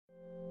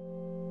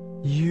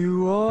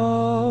You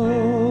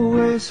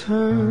always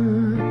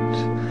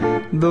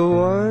hurt the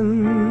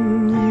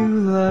one you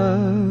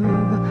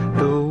love,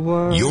 the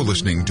one. You're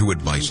listening to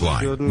Advice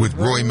Line with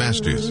Roy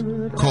Masters.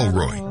 Call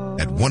Roy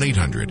at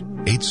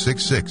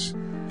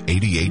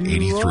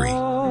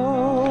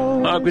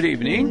 1-800-866-8883. Good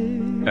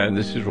evening, and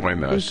this is Roy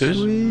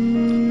Masters.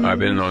 I've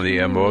been on the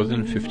air more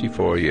than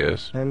 54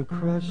 years,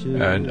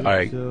 and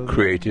I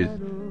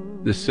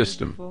created the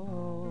system.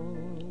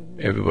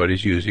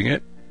 Everybody's using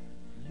it.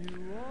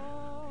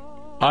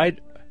 I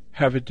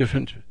have a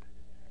different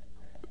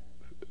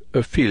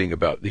feeling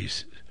about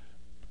these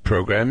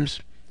programs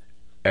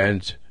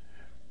and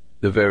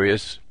the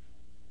various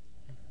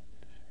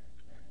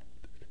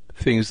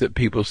things that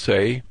people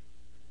say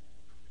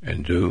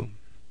and do.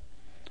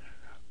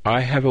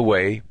 I have a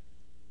way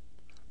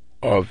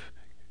of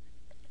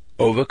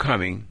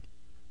overcoming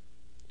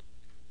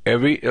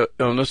every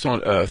illness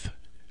on earth,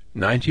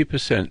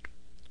 90%,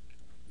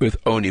 with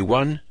only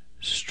one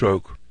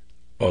stroke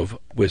of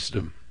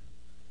wisdom.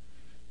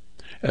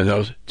 And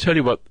I'll tell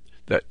you what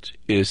that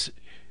is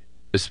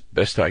as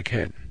best I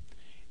can.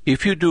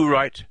 If you do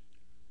right,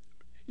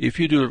 if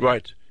you do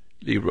right,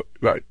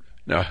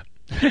 no.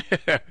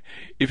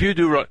 If you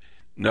do right,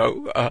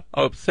 no,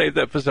 I'll save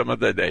that for some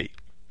other day.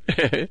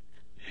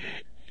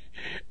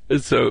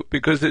 So,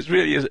 because it's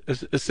really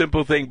a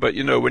simple thing, but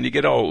you know, when you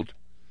get old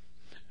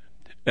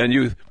and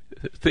you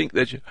think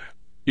that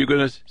you're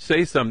going to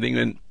say something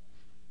and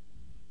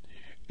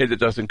it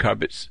doesn't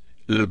come, it's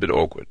a little bit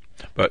awkward.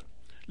 But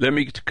let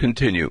me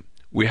continue.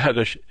 We had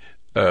a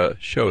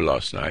show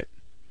last night,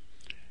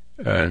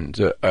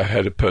 and I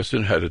had a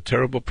person who had a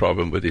terrible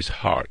problem with his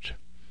heart.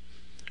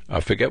 I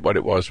forget what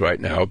it was right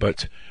now,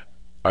 but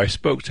I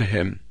spoke to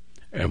him,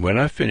 and when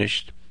I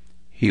finished,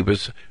 he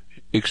was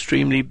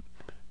extremely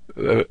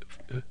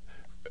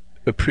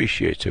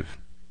appreciative.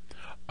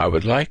 I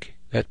would like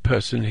that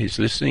person who's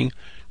listening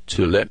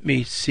to let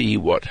me see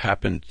what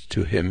happened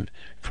to him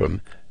from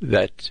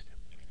that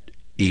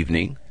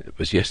evening. It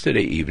was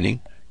yesterday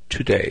evening.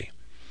 Today.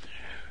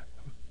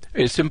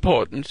 It's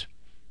important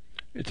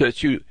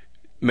that you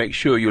make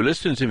sure you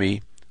listen to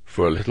me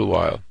for a little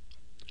while,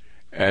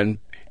 and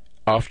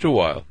after a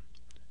while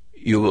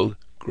you will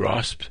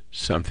grasp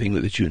something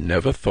that you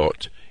never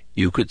thought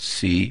you could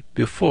see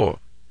before.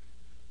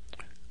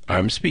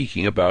 I'm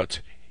speaking about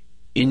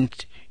I'm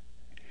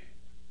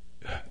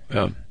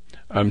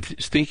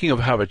thinking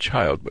of how a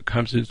child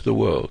comes into the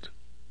world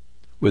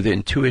with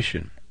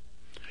intuition,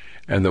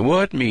 and the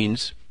word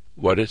means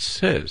what it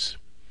says.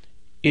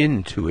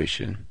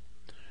 Intuition,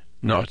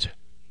 not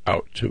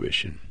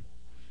outtuition.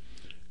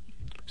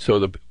 So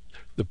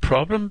the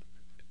problem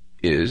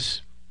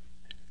is,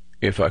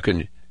 if I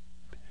can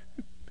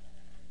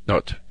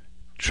not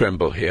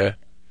tremble here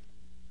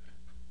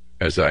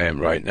as I am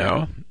right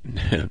now,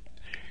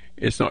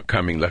 it's not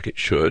coming like it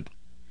should,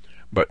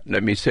 but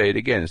let me say it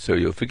again so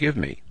you'll forgive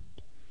me.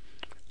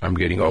 I'm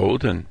getting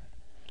old, and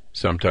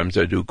sometimes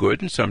I do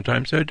good and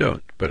sometimes I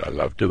don't, but I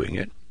love doing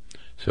it.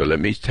 So let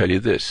me tell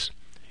you this.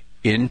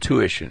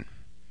 Intuition.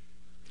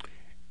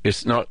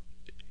 It's not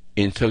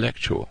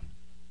intellectual.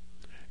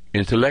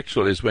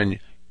 Intellectual is when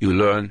you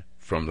learn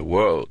from the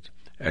world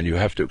and you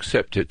have to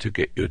accept it to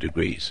get your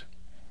degrees,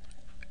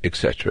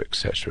 etc.,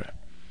 etc.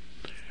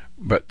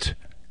 But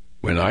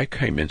when I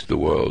came into the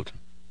world,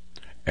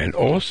 and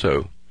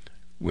also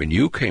when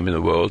you came in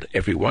the world,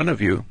 every one of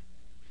you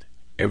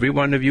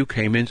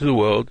came into the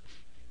world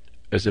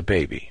as a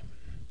baby.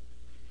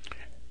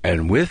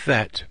 And with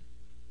that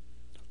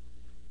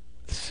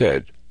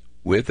said,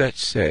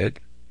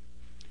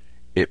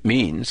 it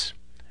means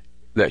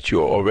that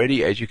you're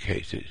already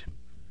educated,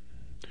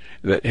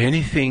 that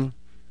anything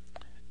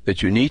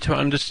that you need to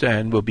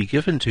understand will be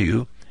given to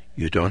you.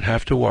 You don't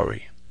have to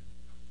worry.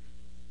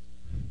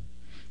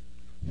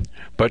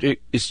 But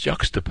it is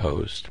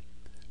juxtaposed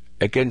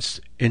against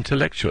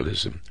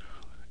intellectualism,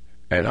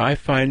 and I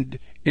find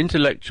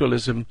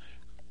intellectualism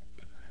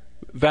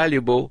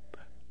valuable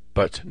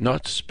but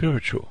not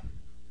spiritual.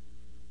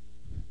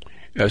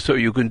 So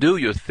you can do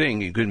your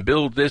thing, you can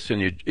build this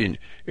and you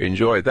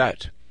enjoy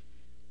that.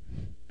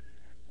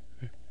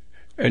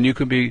 And you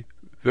can be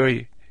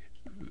very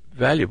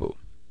valuable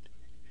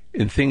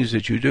in things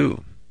that you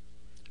do.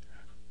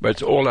 But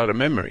it's all out of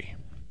memory.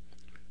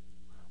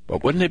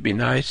 But wouldn't it be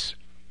nice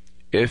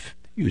if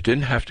you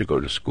didn't have to go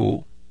to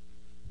school?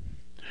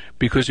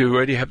 Because you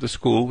already have the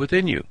school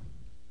within you.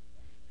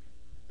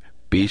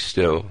 Be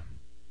still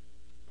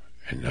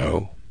and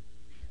know,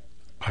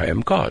 I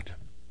am God,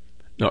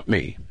 not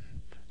me.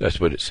 That's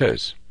what it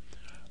says.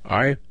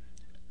 I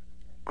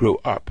grew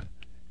up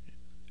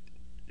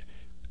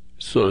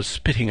sort of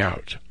spitting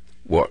out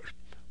what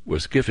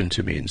was given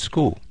to me in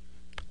school.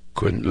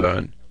 Couldn't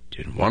learn,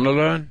 didn't want to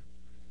learn.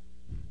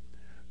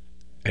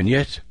 And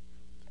yet,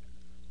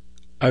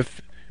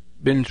 I've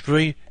been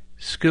very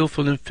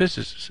skillful in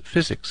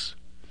physics.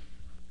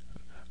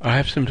 I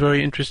have some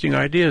very interesting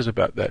ideas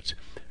about that,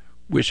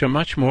 which are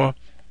much more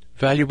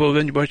valuable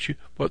than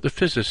what the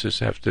physicists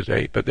have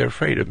today, but they're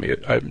afraid of me.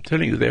 I'm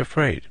telling you, they're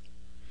afraid.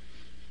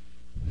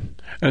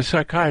 And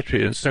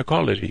psychiatry and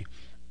psychology,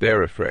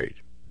 they're afraid.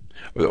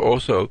 But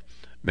also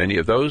many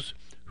of those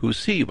who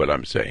see what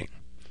I'm saying.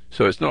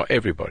 So it's not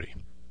everybody.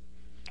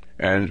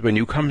 And when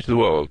you come into the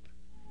world,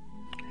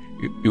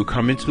 you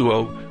come into the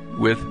world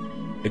with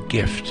a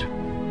gift.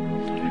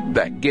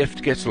 That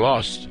gift gets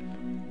lost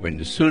when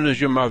as soon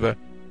as your mother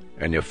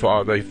and your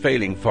father, your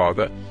failing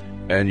father,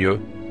 and your,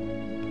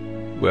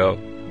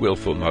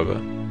 willful mother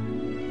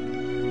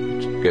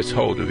gets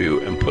hold of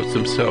you and puts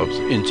themselves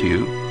into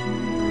you,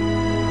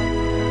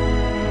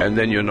 and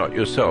then you're not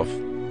yourself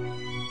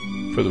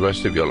for the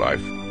rest of your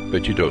life,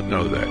 but you don't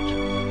know that.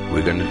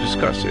 We're going to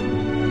discuss it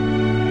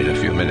in a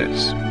few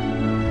minutes.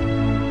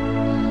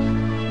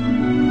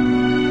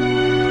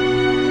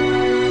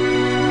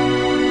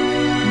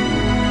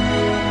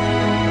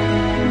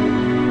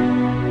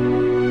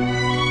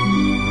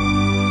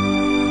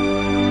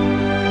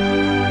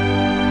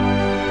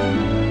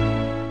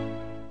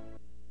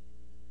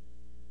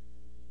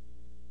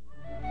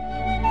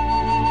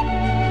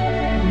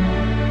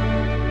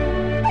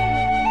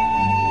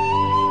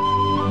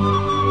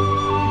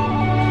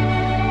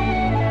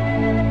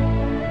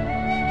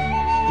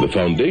 The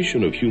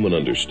foundation of human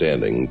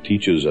understanding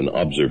teaches an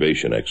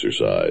observation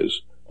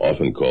exercise,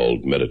 often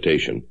called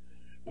meditation,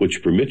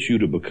 which permits you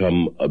to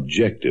become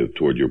objective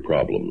toward your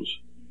problems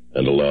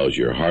and allows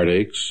your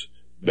heartaches,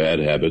 bad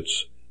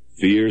habits,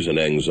 fears, and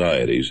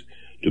anxieties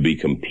to be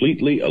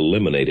completely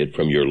eliminated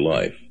from your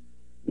life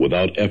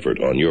without effort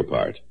on your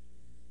part.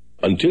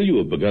 Until you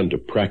have begun to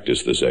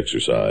practice this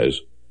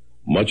exercise,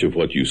 much of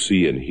what you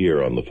see and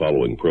hear on the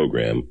following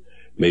program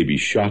may be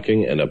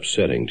shocking and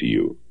upsetting to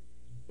you.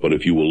 But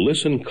if you will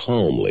listen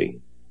calmly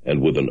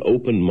and with an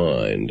open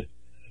mind,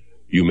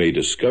 you may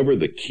discover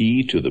the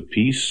key to the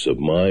peace of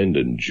mind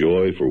and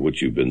joy for which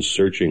you've been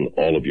searching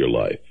all of your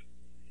life.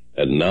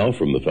 And now,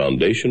 from the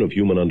foundation of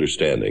human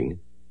understanding,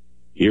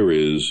 here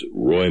is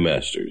Roy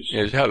Masters.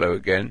 Yes, hello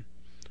again.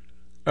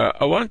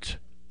 I want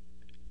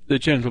the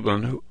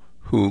gentleman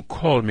who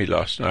called me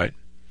last night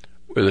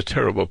with a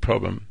terrible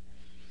problem.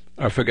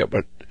 I forget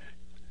what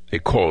they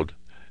called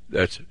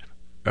that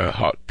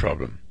heart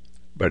problem.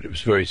 But it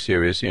was very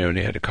serious. He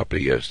only had a couple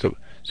of years to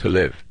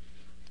live.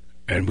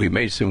 And we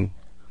made some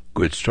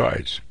good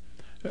strides.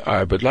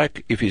 I would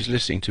like, if he's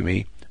listening to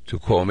me, to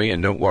call me,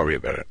 and don't worry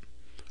about it.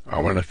 I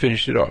want to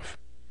finish it off.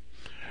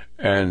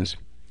 And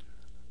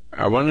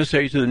I want to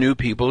say to the new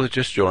people that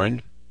just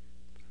joined,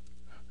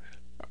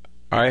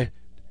 I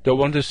don't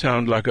want to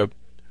sound like a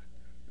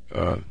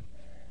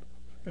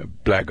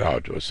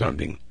blackguard or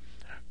something,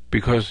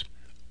 because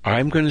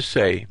I'm going to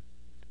say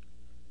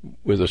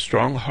with a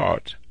strong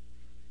heart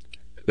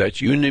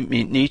that you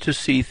need to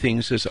see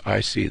things as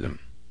I see them.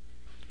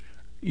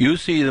 You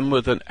see them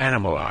with an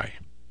animal eye.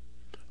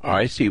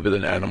 I see with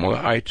an animal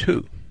eye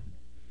too.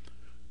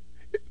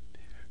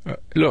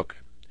 Look,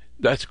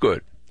 that's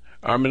good.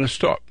 I'm going to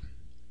stop.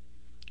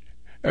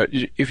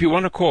 If you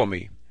want to call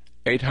me,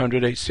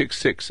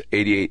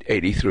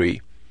 800-866-8883.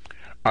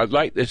 I'd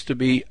like this to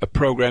be a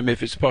program,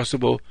 if it's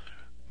possible.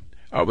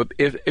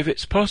 If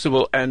it's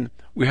possible, and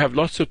we have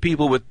lots of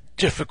people with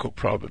difficult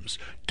problems,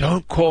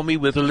 don't call me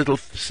with a little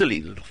silly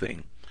little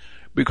thing,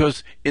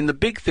 because in the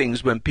big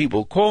things, when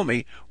people call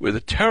me with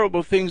the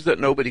terrible things that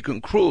nobody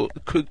could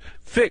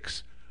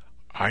fix,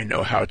 I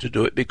know how to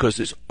do it, because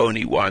it's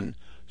only one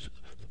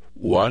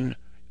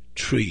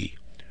tree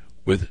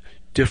with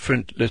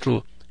different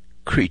little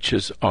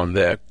creatures on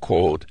there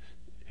called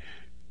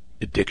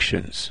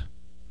addictions,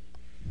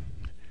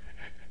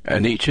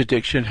 and each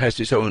addiction has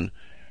its own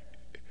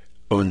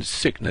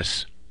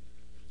sickness,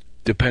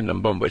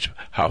 depending on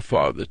how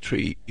far the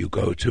tree you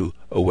go to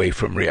away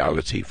from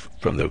reality,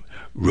 from the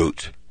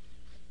root.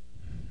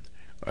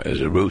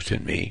 There's a root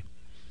in me,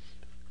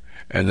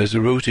 and there's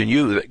a root in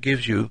you that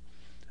gives you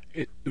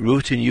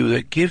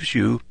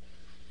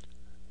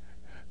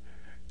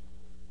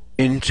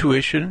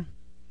intuition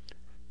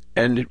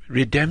and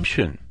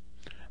redemption.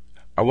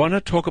 I want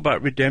to talk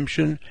about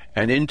redemption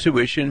and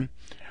intuition,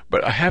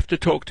 but I have to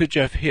talk to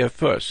Jeff here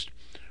first.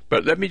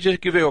 But let me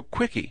just give you a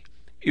quickie,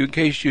 in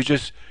case you're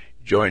just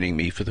joining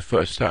me for the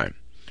first time.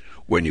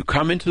 When you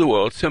come into the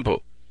world,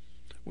 simple.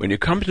 When you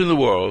come into the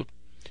world,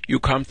 you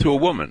come through a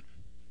woman,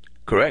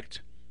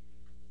 correct?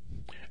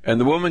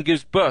 And the woman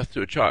gives birth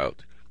to a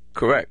child,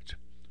 correct?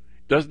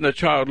 Doesn't the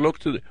child look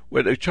to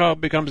when the child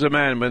becomes a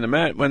man,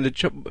 when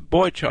the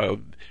boy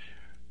child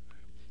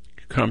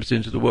comes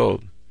into the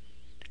world,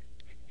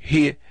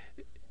 he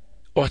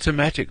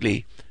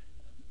automatically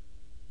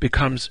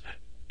becomes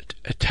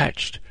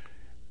attached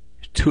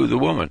to the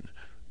woman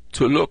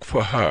to look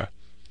for her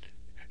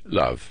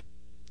love.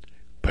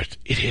 But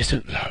it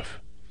isn't love.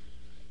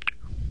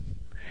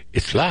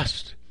 It's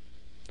lust.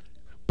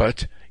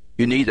 But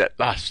you need that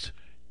lust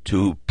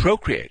to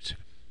procreate.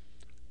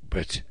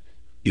 But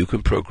you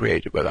can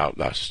procreate it without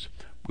lust.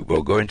 We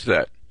will go into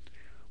that.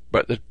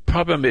 But the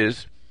problem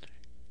is,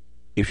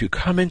 if you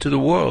come into the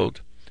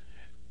world,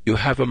 you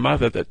have a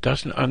mother that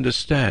doesn't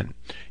understand.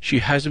 She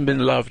hasn't been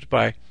loved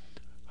by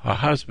her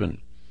husband,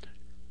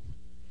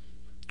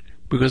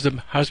 because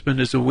the husband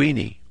is a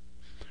weenie.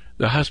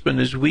 The husband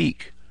is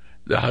weak.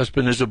 The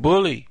husband is a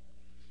bully.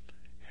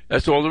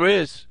 That's all there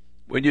is.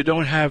 When you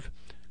don't have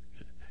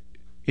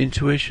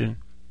intuition,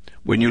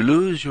 when you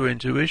lose your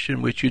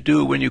intuition, which you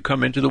do when you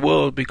come into the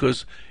world,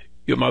 because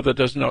your mother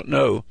does not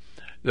know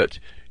that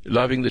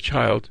loving the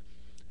child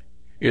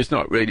is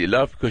not really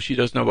love, because she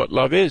doesn't know what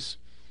love is.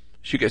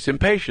 She gets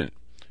impatient.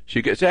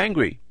 She gets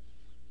angry.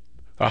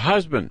 Her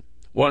husband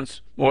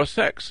wants more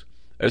sex.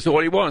 That's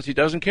all he wants. He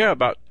doesn't care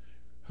about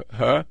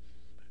her.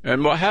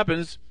 And what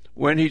happens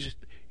when he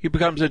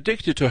becomes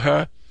addicted to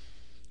her?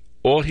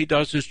 All he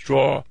does is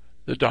draw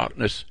the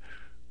darkness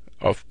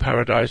of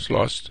Paradise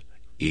Lost,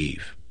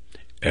 Eve.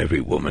 Every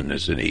woman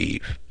is an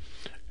Eve.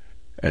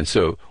 And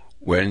so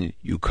when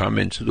you come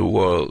into the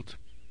world,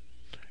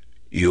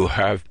 you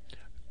have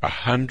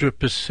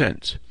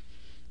 100%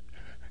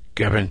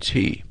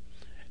 guarantee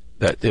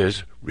that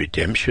there's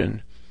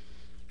redemption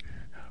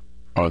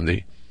on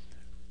the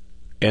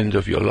end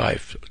of your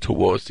life,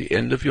 towards the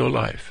end of your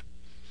life.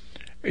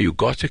 You've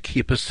got to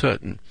keep a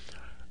certain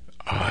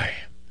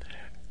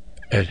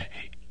an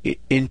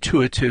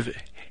intuitive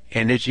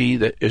energy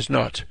that is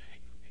not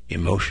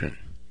emotion.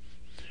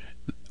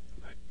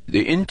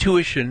 The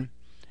intuition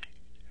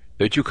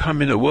that you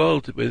come in the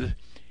world with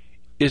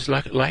is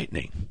like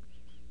lightning.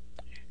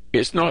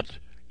 It's not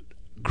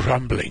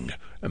grumbling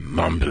and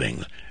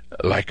mumbling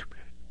like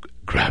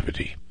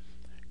gravity.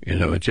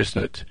 It's just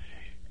not.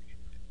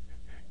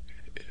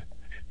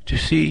 To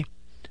see,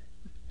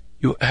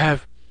 you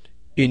have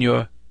in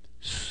your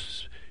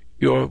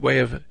way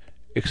of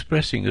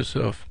expressing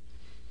yourself,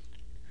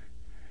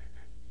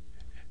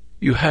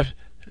 you have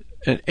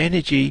an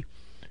energy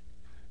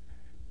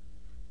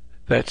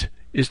that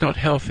is not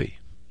healthy.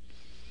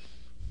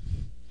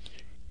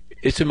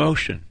 It's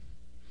emotion.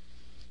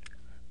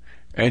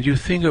 And you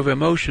think of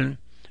emotion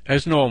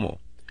as normal.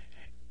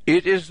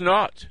 It is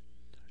not.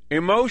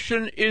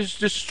 Emotion is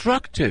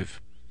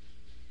destructive.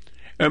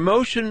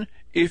 Emotion,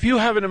 if you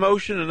have an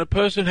emotion and a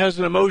person has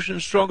an emotion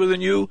stronger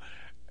than you,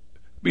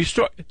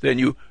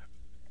 then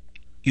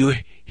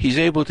he's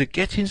able to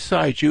get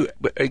inside you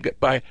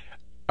by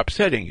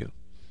upsetting you.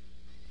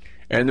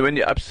 And when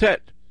you're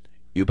upset,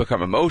 you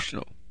become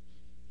emotional.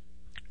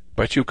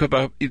 But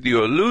the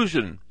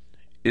illusion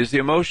is the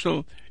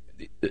emotional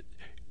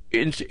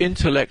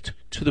intellect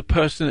to the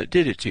person that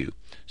did it to you.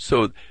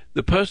 So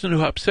the person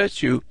who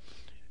upsets you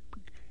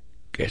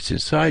gets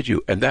inside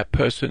you, and that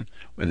person,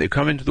 when they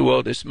come into the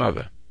world, is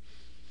mother.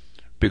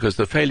 Because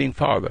the failing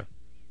father.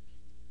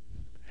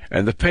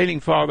 And the failing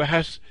father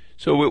has...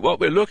 So what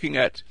we're looking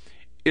at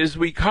is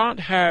we can't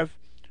have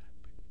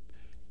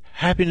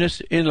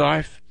happiness in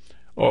life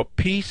or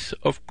peace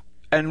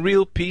and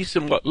real peace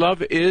and what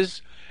love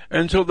is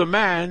until the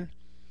man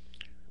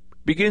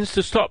begins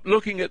to stop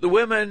looking at the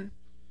women,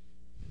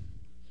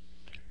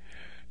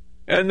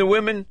 and the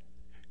women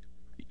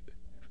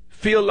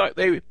feel like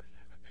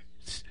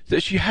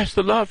that she has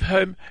to love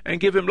him and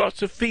give him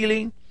lots of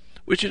feeling,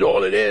 which is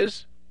all it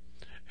is.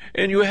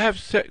 And you have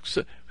sex,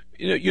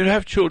 you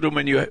have children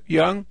when you're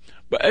young,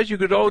 but as you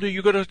get older,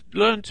 you've got to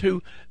learn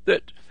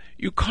that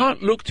you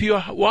can't look to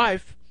your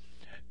wife.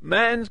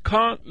 Man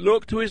can't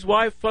look to his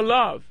wife for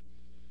love.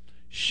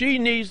 She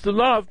needs the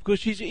love because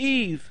she's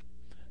Eve.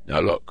 Now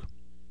look,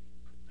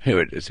 here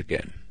it is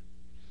again.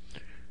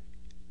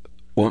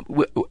 What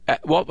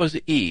was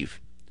Eve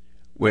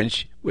when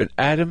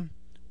Adam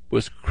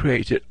was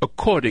created?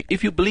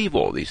 If you believe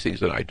all these things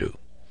that I do,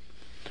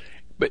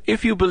 but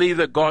if you believe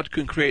that God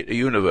can create a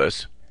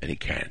universe, and He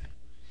can,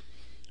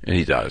 and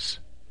He does,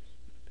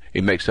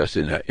 He makes us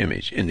in that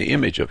image, in the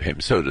image of Him,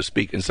 so to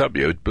speak. And some of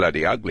you are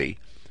bloody ugly,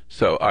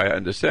 so I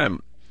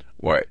understand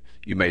why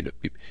you may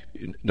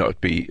not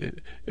be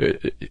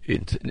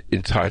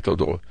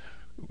entitled or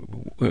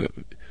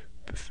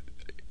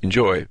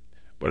enjoy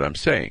what I'm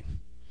saying,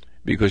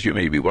 because you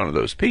may be one of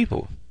those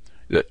people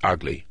that are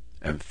ugly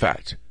and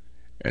fat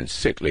and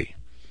sickly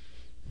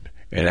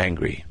and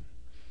angry.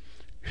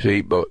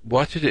 See, but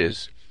what it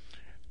is,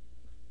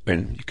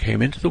 when you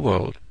came into the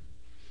world,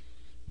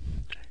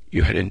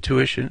 you had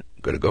intuition.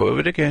 I'm going to go over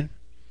it again.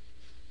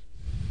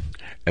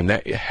 And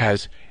that it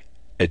has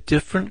a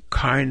different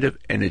kind of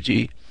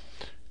energy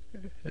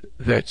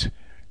that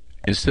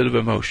instead of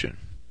emotion.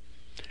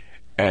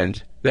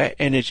 And that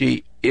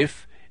energy,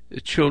 if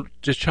the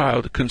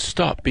child can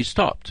be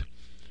stopped.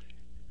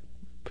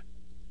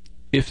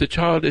 If the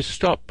child is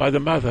stopped by the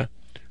mother,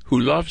 who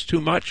loves too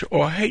much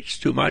or hates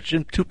too much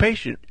and too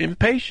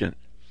impatient.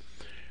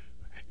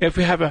 If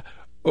we have a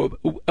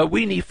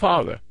weenie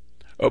father,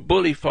 a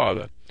bully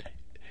father,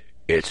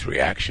 it's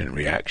reaction,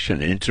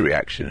 into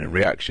reaction and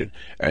reaction,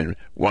 and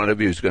one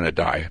of you is going to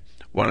die.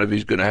 One of you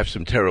is going to have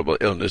some terrible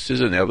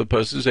illnesses, and the other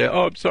person say,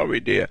 "Oh, I'm sorry,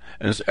 dear,"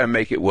 and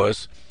make it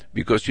worse,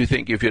 because you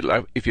think if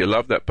you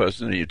love that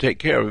person and you take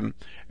care of him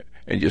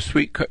and you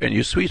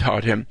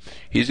sweetheart him,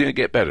 he's going to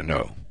get better.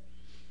 No.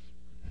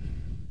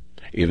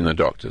 Even the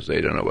doctors, they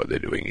don't know what they're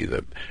doing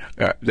either.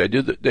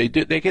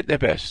 They get their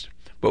best,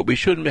 but we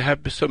shouldn't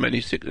have so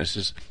many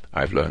sicknesses.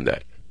 I've learned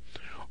that.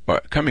 All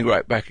right, coming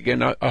right back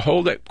again. I'll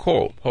hold that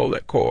call.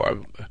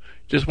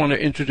 just want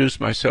to introduce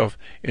myself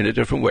in a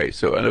different way.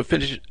 So I'll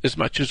finish as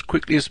much as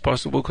quickly as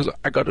possible because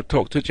I got to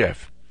talk to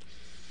Jeff.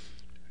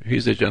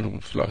 He's the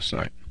gentleman from last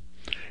night.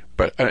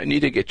 But I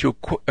need to get you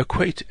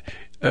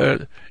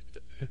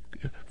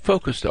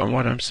focused on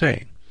what I'm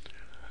saying.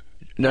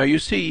 Now, you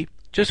see,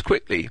 just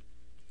quickly,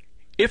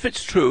 if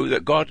it's true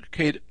that God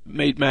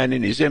made man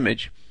in his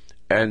image,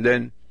 and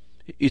then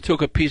he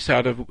took a piece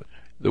out of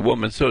the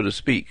woman, so to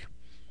speak,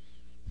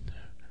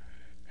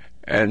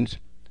 and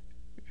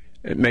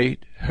it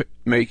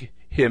make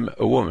him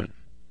a woman.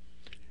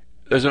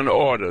 There's an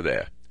order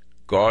there.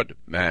 God,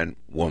 man,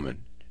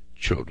 woman,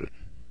 children.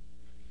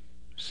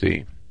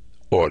 See?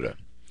 Order.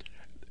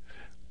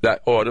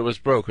 That order was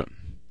broken,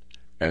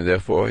 and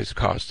therefore he's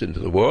cast into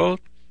the world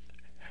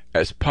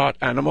as part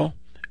animal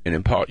and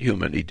in part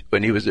human.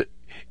 When he was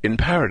in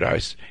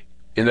paradise,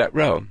 in that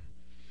realm,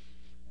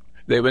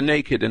 they were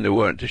naked and they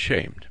weren't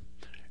ashamed.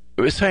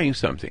 It was saying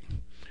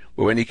something.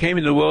 But when he came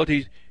in the world,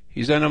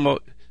 his animal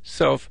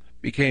self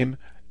became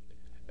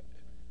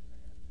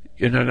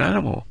an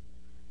animal,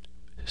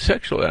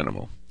 sexual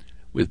animal,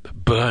 with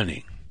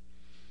burning,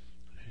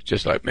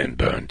 just like men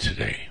burn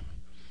today.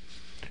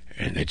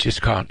 And they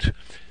just can't.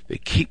 They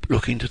keep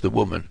looking to the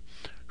woman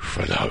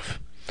for love,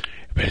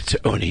 but it's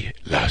only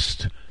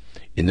lust.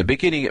 In the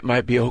beginning, it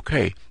might be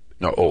okay,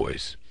 not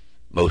always,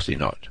 mostly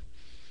not.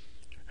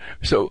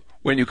 So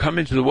when you come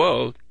into the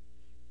world,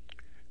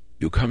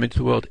 you come into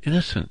the world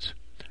innocent,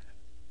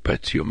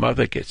 but your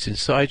mother gets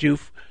inside you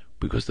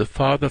because the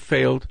father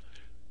failed.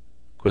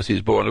 Because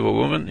he's born of a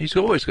woman, he's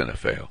always going to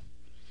fail.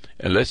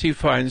 Unless he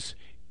finds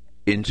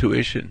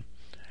intuition,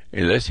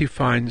 unless he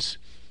finds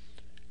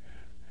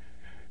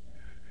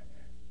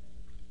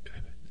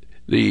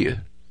the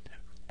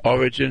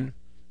origin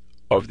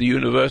of the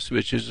universe,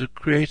 which is the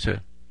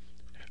creator.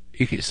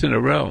 It's in a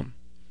realm.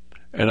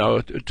 And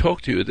I'll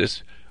talk to you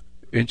this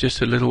in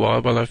just a little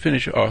while I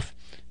finish off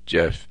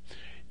Jeff.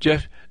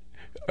 Jeff,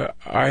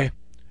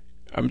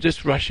 I'm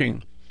just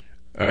rushing.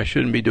 I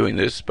shouldn't be doing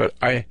this, but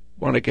I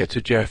want to get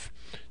to Jeff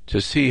to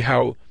see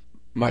how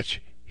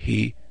much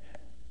he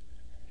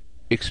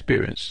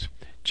experienced.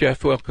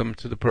 Jeff, welcome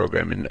to the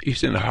program.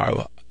 He's in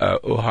Ohio.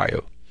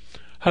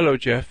 Hello,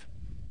 Jeff.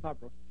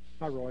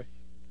 Hi, Roy.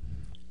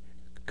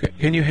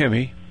 Can you hear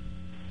me?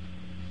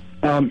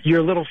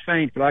 You're a little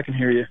faint, but I can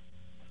hear you.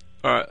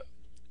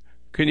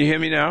 Can you hear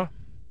me now?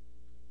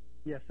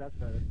 Yes, that's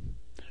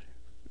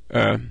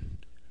better.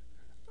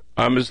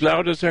 I'm as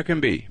loud as I can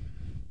be.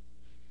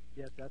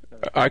 Yes, that's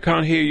better. I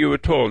can't hear you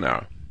at all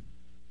now.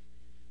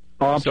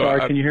 Oh, I'm sorry.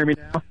 Can you hear me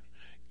now?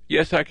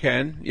 Yes, I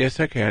can. Yes,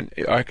 I can.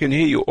 I can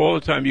hear you all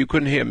the time. You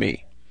couldn't hear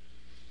me.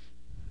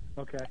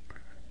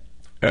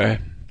 Okay.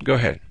 Go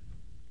ahead.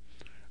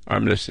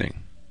 I'm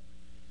listening.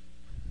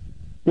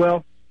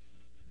 Well,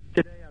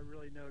 today I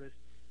really noticed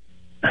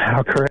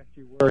how correct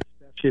you were,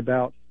 especially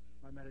about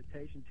my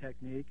meditation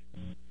technique.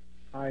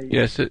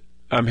 Yes,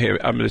 I'm here.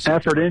 I'm listening.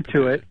 Effort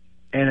into it,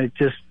 and it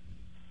just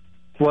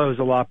flows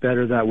a lot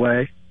better that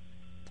way.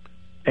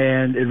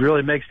 And it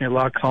really makes me a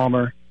lot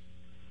calmer,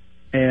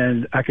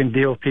 and I can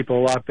deal with people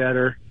a lot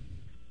better.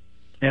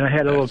 And I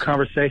had a little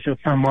conversation with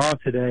my mom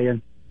today,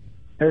 and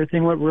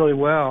everything went really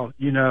well.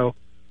 You know,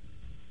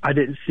 I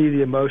didn't see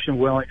the emotion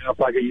welling up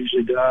like it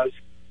usually does.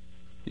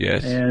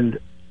 Yes. And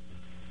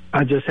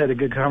I just had a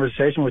good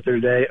conversation with her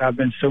today. I've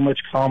been so much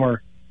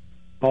calmer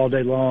all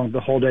day long,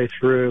 the whole day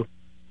through.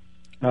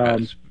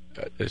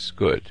 That's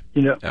good.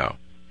 You know.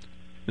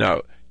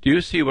 Now, do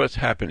you see what's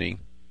happening?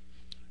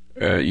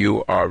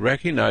 You are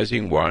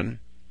recognizing one,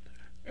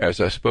 as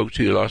I spoke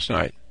to you last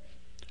night.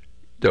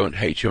 Don't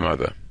hate your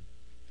mother,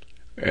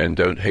 and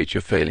don't hate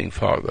your failing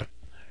father.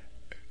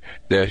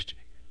 They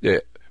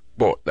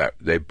bought that.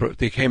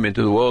 They came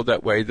into the world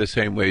that way, the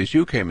same way as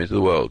you came into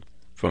the world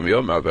from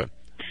your mother.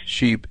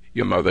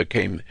 Your mother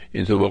came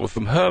into the world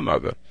from her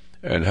mother,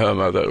 and her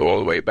mother all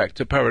the way back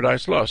to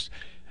Paradise Lost.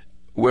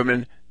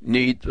 Women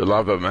need the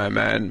love of a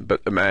man,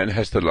 but the man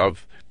has to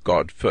love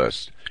God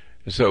first.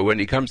 So when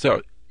he comes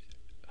out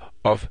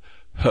of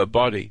her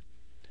body,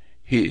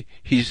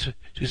 he's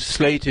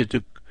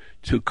slated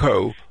to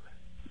go.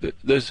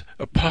 There's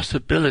a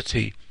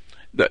possibility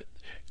that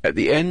at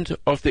the end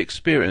of the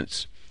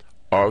experience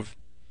of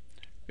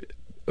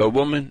a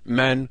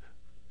man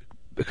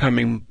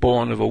becoming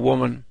born of a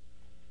woman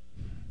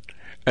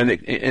and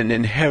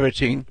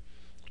inheriting,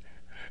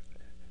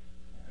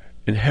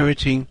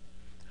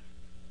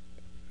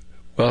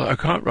 well, I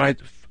can't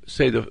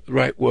say the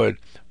right word,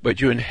 but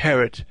you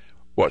inherit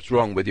what's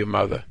wrong with your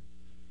mother.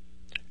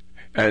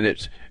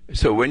 And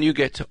so when you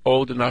get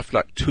old enough,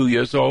 like 2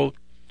 years old,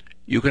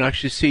 you can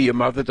actually see your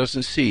mother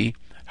doesn't see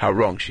how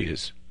wrong she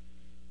is.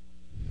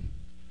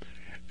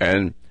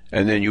 And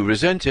then you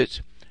resent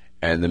it,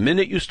 and the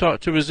minute you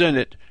start to resent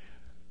it,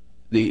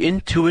 the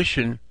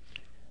intuition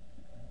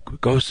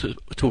goes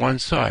to one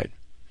side,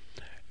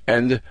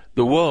 and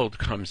the world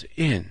comes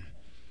in,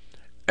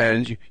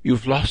 and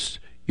you've lost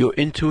your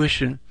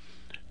intuition,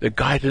 the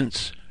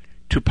guidance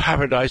to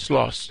Paradise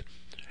Lost,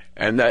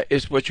 and that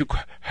is what you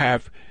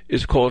have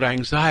is called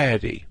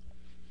anxiety.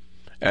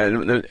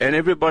 And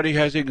everybody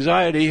has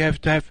anxiety. You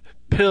have to have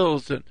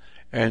pills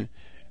and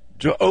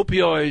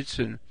opioids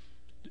and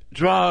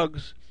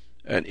drugs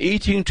and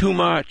eating too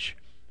much,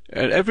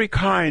 and every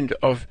kind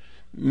of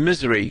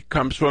misery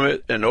comes from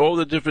it, and all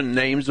the different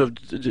names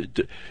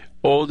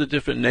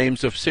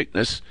of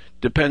sickness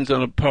depends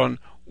upon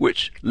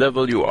which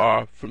level you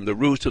are from the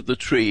root of the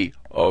tree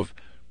of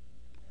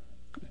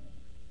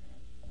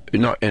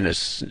not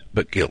innocence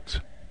but guilt.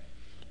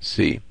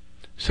 See,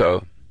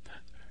 so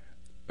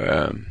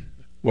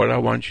what I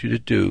want you to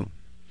do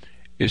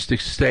is to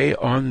stay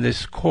on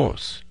this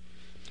course.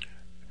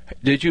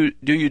 Do you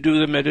do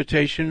the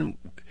meditation?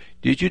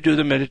 Did you do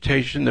the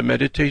meditation? The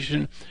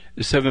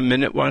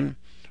 7-minute one,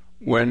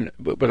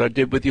 what I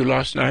did with you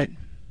last night?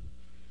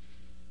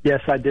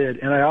 Yes, I did.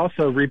 And I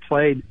also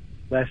replayed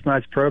last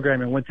night's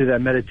program and went through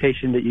that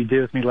meditation that you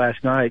did with me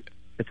last night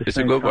at the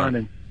same time. It's a good one.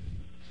 And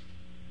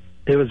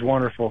it was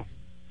wonderful.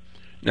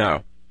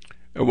 Now,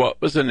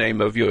 what was the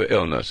name of your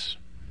illness?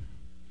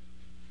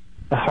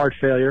 A heart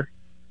failure.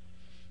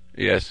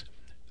 Yes,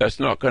 that's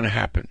not going to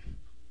happen.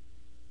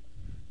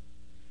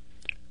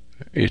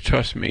 You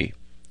trust me.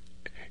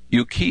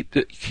 You keep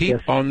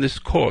yes. on this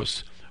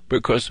course,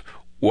 because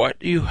what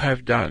you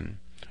have done,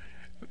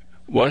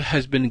 what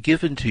has been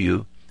given to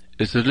you,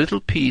 is a little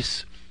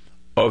piece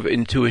of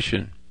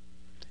intuition.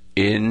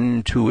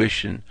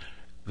 Intuition,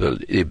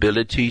 the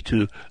ability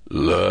to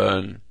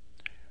learn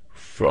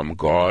from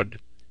God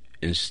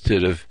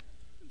instead of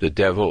the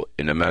devil,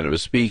 in a manner of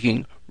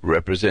speaking,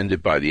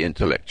 represented by the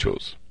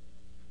intellectuals.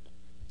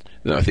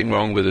 Nothing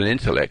wrong with an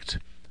intellect,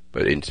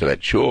 but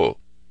intellectual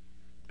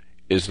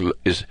is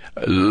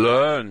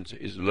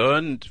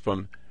learned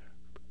from.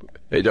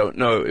 They don't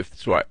know if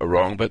it's right or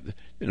wrong, but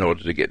in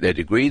order to get their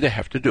degree, they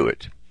have to do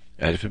it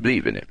and have to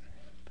believe in it,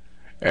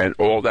 and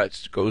all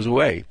that goes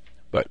away.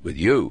 But with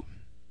you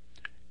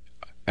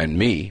and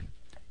me,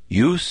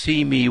 you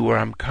see me where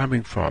I'm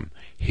coming from.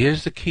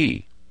 Here's the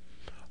key: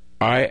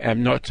 I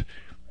don't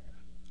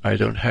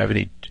have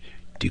any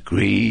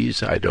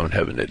degrees. I don't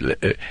have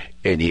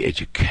any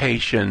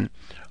education.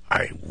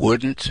 I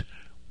wouldn't,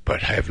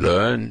 but have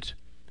learned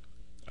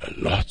a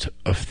lot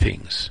of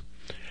things.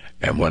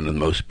 And one of the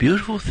most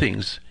beautiful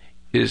things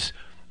is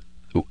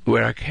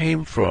where I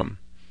came from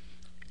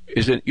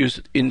is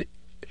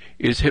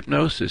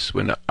hypnosis.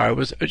 When I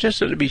was,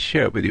 just let me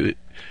share with you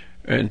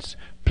and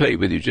play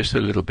with you just a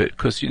little bit,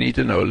 because you need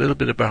to know a little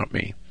bit about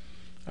me.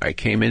 I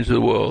came into the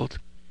world.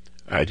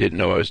 I didn't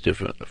know I was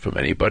different from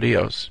anybody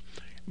else.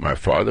 My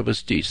father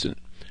was decent,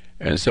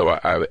 and so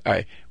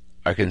I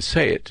can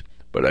say it,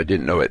 but I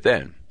didn't know it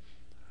then.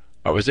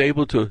 I was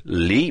able to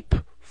leap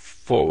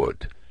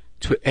forward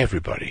to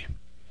everybody.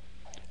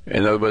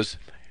 In other words,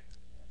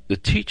 the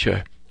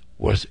teacher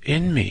was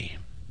in me.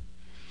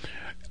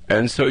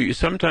 And so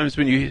sometimes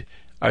when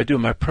I do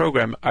my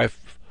program, I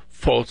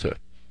falter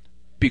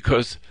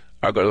because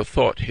I got a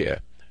thought here,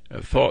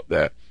 a thought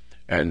there,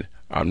 and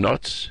I'm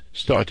not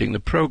starting the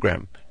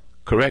program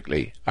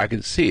correctly. I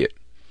can see it,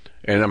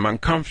 and I'm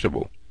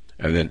uncomfortable.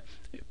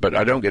 But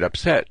I don't get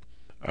upset.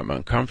 I'm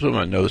uncomfortable.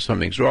 I know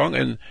something's wrong,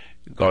 and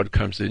God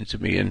comes into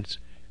me and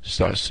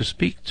starts to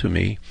speak to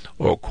me,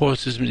 or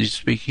causes me to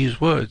speak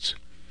His words.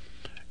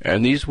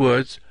 And these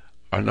words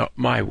are not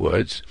my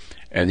words,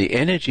 and the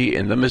energy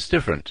in them is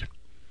different.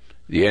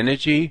 The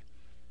energy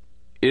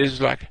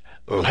is like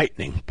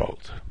lightning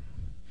bolt.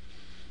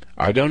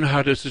 I don't know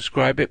how to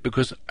describe it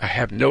because I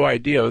have no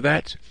idea of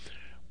that,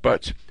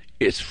 but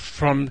it's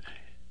from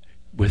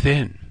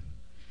within.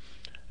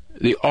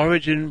 The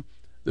origin,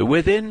 the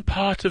within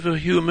part of a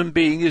human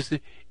being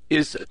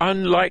is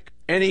unlike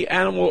any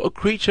animal or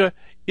creature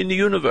in the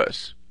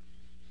universe.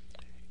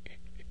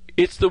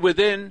 It's the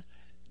within,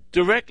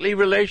 directly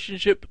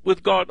relationship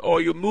with God,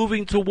 or you're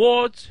moving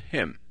towards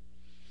Him.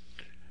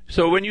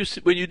 So when you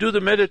do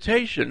the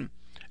meditation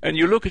and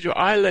you look at your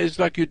eyelids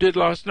like you did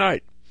last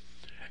night,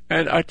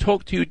 and I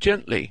talked to you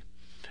gently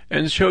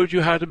and showed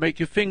you how to make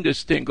your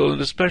fingers tingle in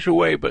a special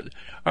way, but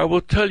I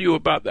will tell you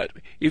about that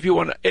if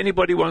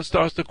anybody wants to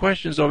ask the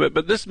questions of it.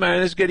 But this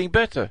man is getting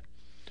better.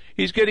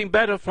 He's getting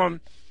better from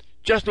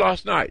just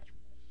last night.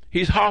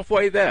 He's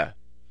halfway there.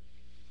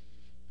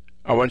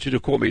 I want you to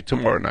call me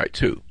tomorrow night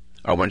too.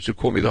 I want you to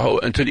call me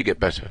until you get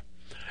better.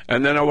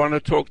 And then I want to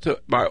talk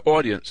to my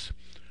audience.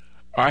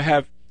 I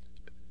have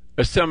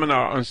a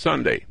seminar on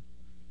Sunday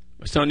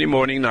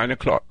morning, 9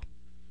 o'clock.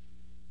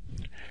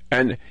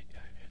 And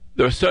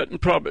there are certain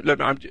problems.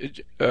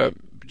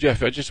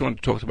 Jeff, I just want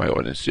to talk to my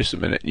audience just a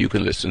minute. You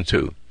can listen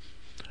too.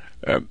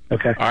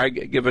 Okay. I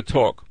give a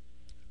talk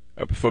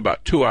for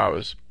about 2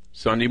 hours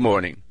Sunday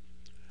morning.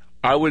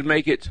 I would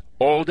make it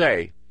all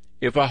day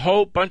if a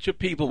whole bunch of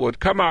people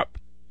would come up,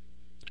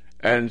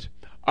 and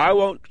I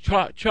won't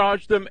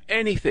charge them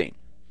anything.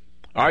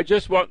 I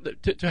just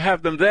want to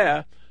have them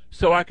there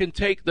so I can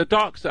take the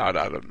dark side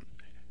out of them.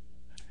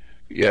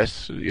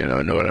 Yes,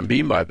 know what I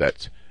mean by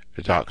that,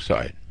 the dark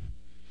side.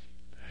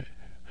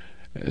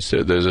 And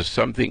so there's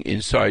something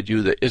inside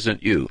you that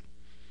isn't you,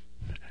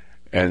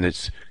 and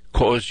it's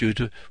caused you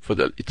to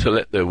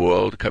let the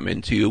world come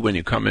into you when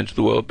you come into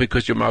the world,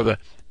 because your mother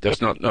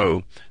does not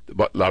know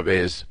what love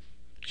is.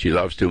 She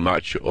loves too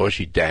much, or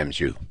she damns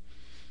you.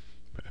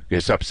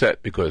 Gets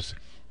upset because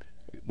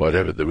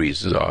whatever the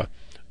reasons are,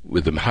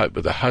 with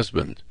the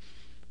husband,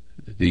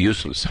 the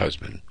useless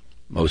husband,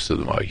 most of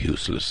them are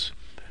useless.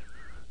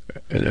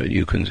 And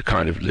you can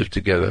kind of live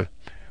together,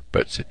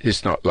 but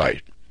it's not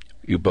like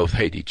you both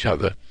hate each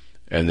other,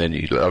 and then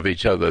you love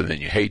each other, and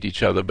then you hate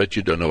each other, but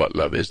you don't know what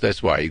love is.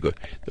 That's why the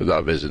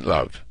love isn't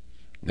love.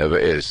 Never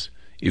is.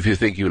 If you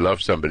think you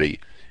love somebody,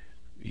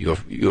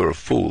 you're a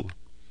fool.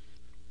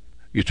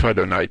 You try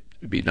to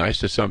be nice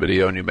to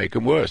somebody, only make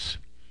them worse,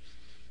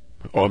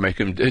 or make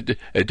them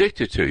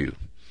addicted to you.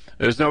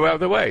 There's no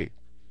other way.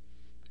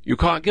 You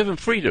can't give them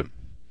freedom.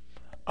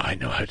 I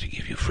know how to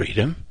give you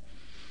freedom.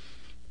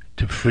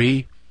 To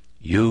free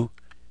you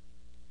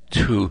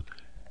to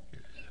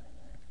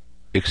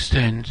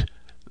extend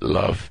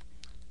love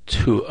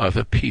to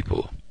other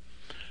people.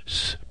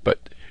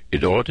 But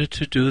in order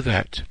to do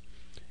that,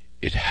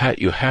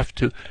 you have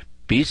to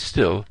be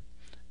still.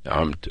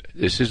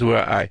 This is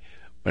where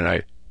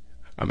I'm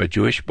a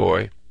Jewish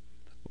boy,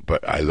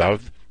 but I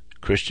love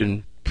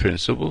Christian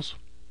principles.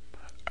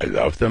 I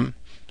love them.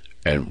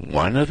 And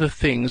one of the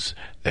things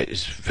that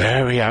is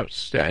very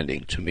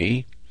outstanding to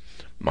me,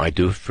 my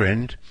dear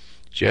friend,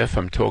 Jeff,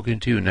 I'm talking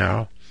to you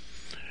now,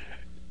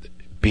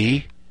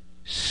 be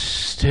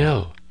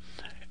still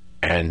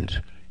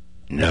and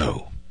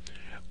know.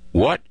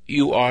 What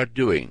you are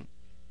doing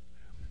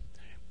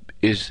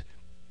is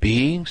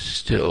being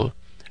still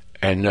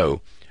and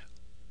know.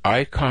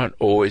 I can't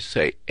always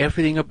say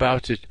everything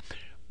about it,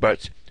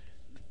 but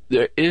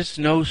there is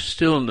no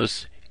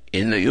stillness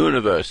in the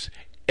universe.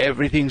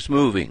 Everything's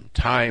moving.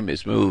 Time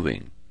is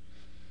moving.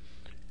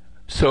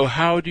 So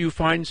how do you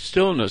find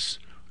stillness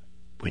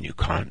when you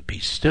can't be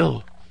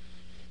still?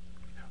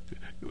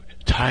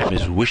 Time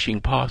is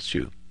wishing past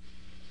you,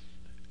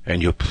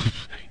 and your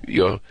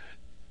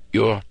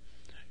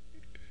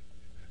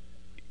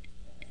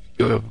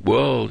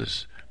world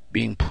is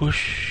being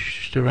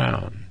pushed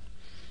around,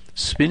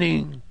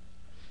 spinning.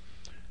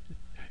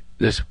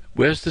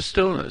 Where's the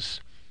stillness?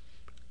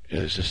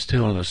 There's a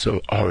stillness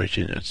of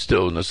origin and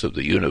stillness of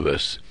the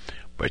universe,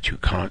 but you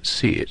can't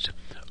see it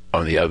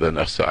on the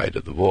other side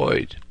of the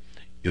void.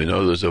 You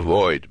know there's a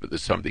void, but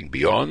there's something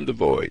beyond the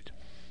void.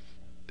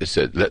 They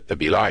said, let there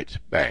be light,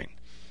 bang.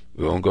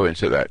 We won't go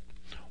into that.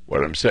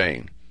 What I'm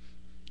saying,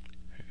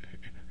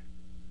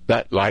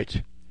 that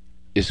light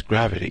is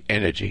gravity,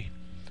 energy,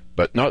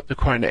 but not the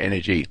kind of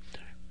energy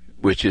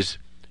which is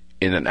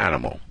in an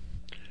animal.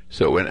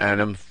 So when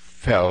Adam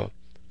fell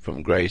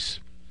from grace,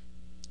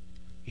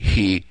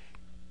 he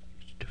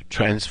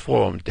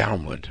transformed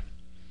downward,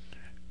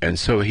 and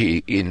so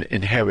he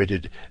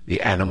inherited the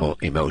animal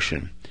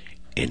emotion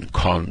in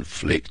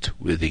conflict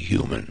with the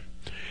human.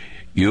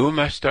 You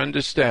must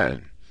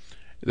understand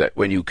that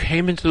when you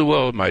came into the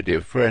world, my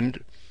dear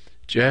friend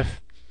Jeff,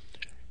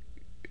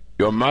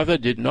 your mother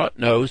did not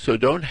know, so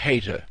don't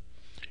hate her.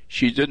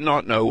 She did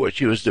not know what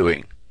she was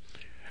doing,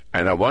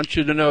 and I want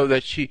you to know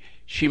that she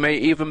may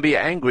even be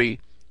angry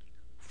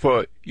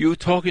for you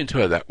talking to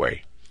her that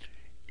way.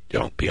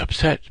 Don't be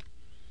upset,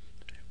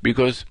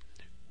 because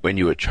when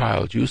you were a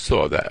child, you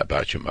saw that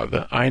about your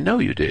mother. I know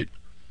you did.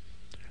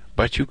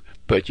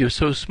 But you're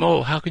so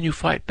small, how can you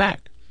fight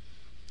back?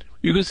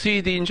 You can see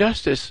the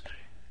injustice.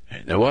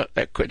 And you know what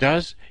that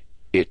does?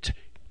 It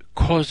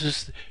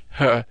causes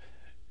her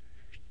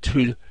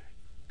to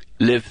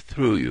live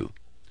through you.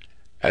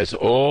 As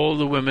all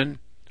the women,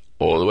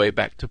 all the way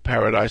back to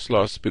Paradise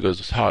Lost, because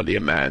there's hardly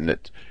a man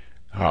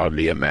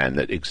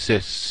that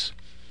exists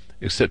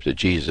except a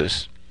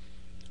Jesus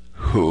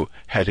who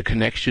had a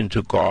connection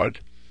to God.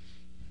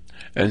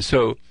 And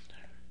so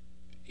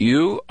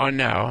you are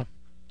now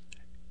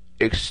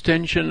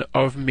extension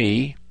of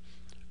me,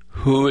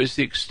 who is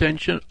the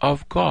extension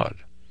of God.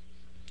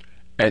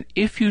 And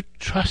if you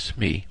trust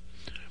me,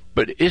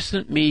 but it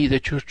isn't me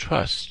that you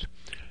trust,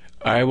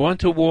 I want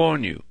to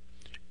warn you,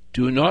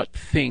 do not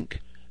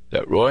think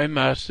that Roy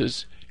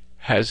Masters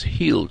has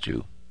healed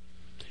you.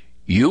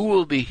 You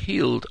will be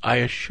healed, I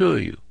assure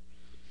you.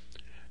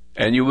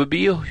 And you will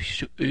be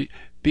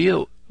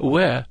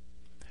aware,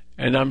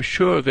 and I'm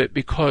sure of it,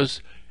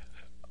 because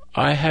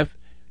I have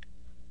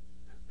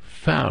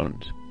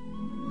found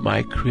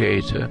my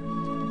Creator,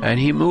 and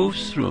He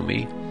moves through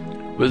me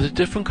with a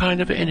different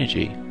kind of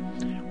energy,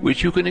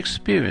 which you can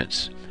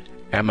experience.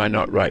 Am I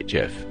not right,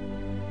 Jeff?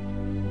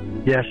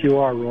 Yes, you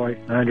are, Roy.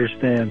 I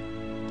understand.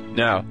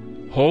 Now,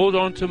 hold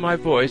on to my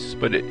voice,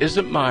 but it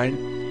isn't mine,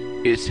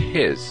 it's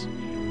His.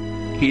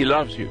 He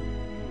loves you,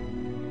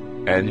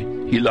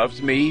 and He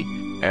loves me,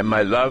 and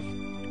my love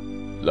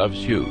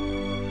loves you.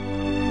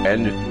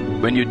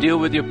 And when you deal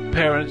with your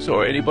parents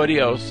or anybody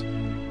else,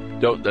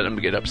 don't let them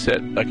get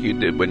upset like you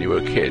did when you were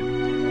a kid.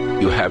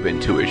 You have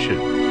intuition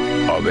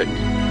of it.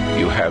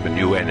 You have a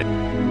new energy.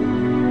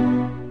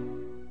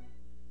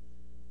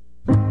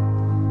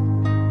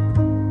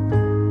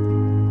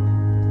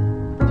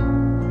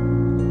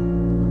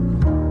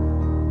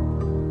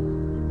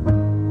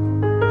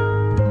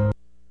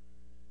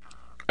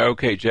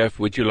 Okay, Jeff,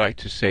 would you like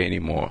to say any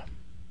more?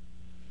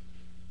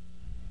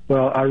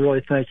 Well, I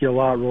really thank you a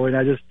lot, Roy.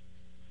 And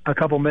a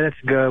couple minutes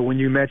ago, when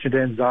you mentioned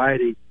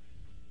anxiety,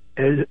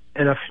 in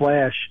a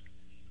flash,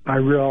 I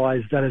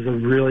realized that is a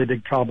really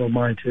big problem of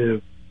mine,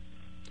 too.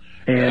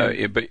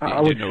 And but I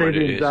would say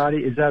the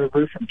anxiety, is that a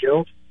root from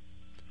guilt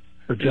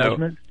or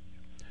judgment?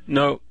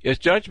 No, yes,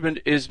 judgment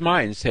is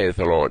mine, saith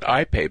the Lord.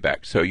 I pay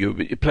back. So you're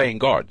playing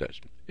God. That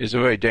is a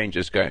very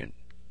dangerous game.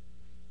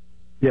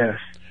 Yes.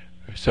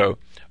 So,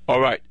 all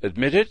right,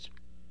 admit it.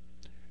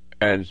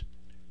 And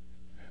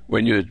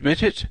when you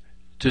admit it,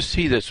 to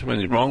see there's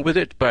something wrong with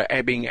it by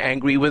being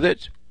angry with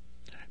it.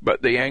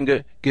 But the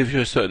anger gives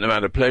you a certain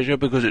amount of pleasure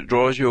because it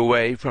draws you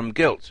away from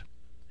guilt.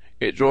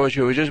 It draws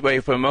you just away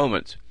for a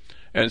moment.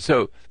 And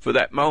so, for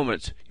that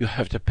moment, you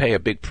have to pay a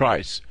big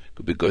price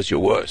because you're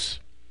worse.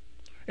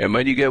 And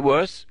when you get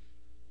worse,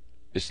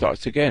 it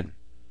starts again.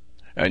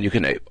 And you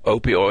can have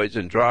opioids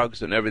and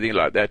drugs and everything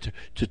like that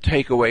to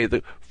take away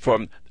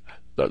from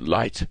the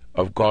light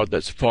of God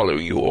that's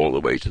following you all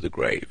the way to the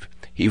grave.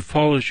 He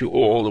follows you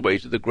all the way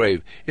to the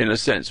grave, in a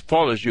sense,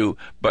 follows you,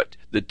 but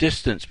the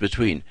distance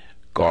between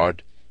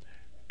God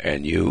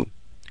and you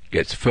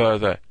gets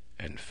further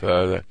and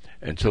further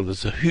until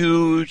there's a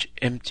huge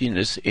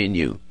emptiness in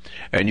you.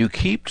 And you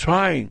keep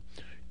trying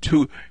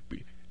to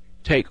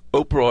take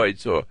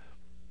opioids or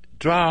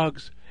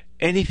drugs,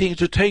 anything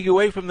to take you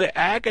away from the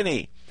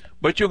agony.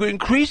 But you're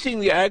increasing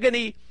the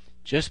agony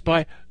just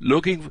by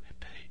looking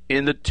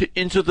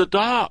into the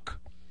dark,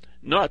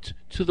 not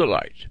to the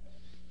light.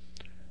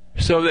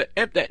 So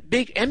that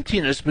big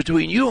emptiness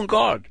between you and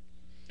God,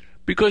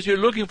 because you're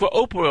looking for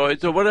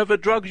opioids or whatever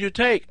drugs you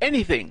take,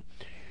 anything,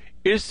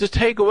 is to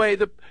take away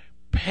the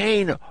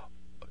pain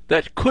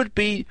that could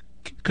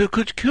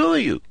cure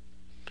you.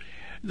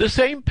 The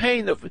same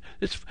pain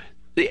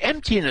the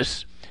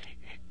emptiness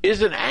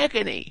is an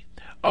agony,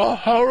 a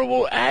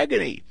horrible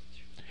agony,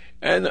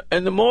 and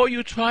the more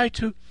you try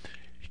to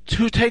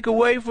take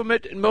away from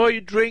it, the more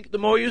you drink, the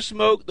more you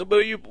smoke, the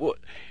more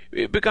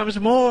it becomes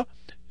more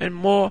and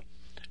more,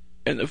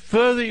 and the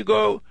further you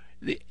go,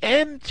 the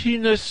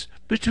emptiness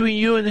between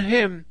you and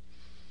Him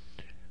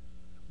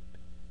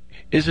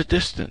is a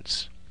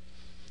distance,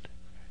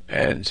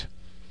 and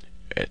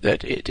that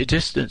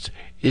distance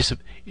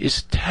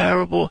is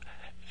terrible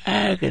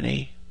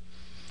agony.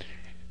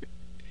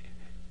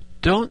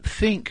 Don't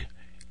think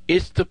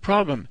it's the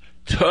problem.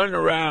 Turn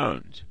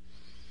around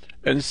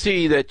and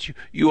see that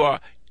you are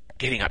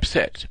getting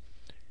upset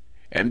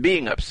and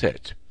being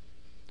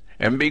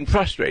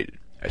frustrated.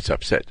 That's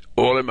upset.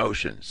 All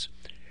emotions.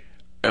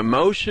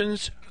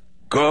 Emotions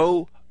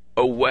go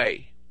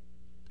away.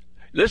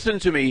 Listen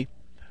to me,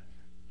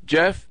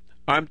 Jeff.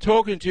 I'm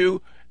talking to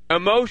you.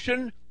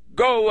 Emotion,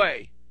 go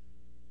away.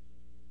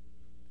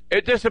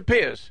 It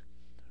disappears.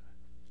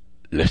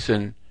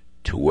 Listen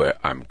to where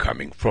I'm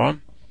coming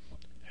from,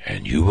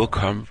 and it will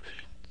come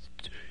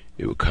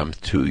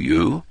to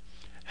you,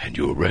 and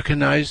you'll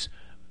recognize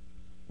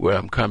where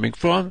I'm coming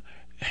from,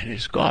 and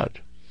it's God.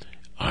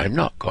 I'm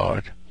not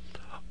God.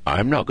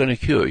 I'm not going to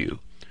cure you.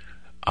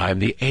 I'm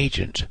the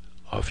agent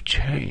of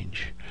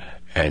change,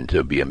 and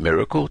there'll be a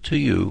miracle to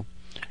you.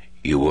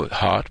 Your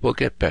heart will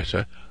get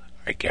better.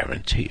 I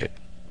guarantee it.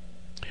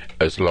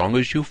 As long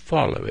as you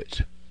follow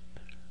it.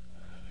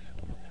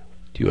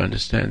 Do you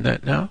understand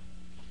that now?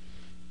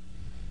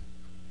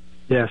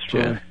 Yes,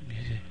 Roy.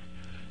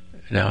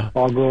 Now,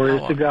 all glory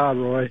is to God,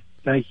 Roy.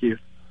 Thank you.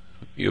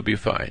 You'll be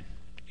fine.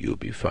 You'll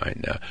be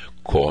fine now.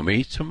 Call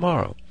me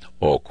tomorrow,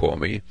 or call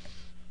me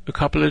a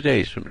couple of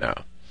days from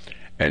now,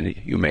 and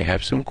you may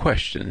have some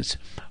questions.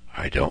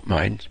 I don't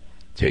mind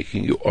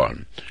taking you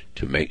on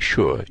to make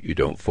sure you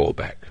don't fall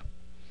back.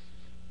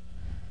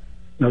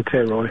 Okay,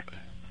 Roy.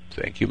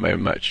 Thank you very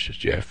much,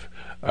 Jeff.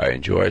 I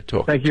enjoyed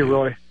talking Thank you,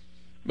 Roy.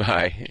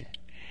 Bye.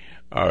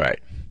 All right.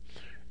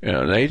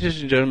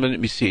 Ladies and gentlemen, let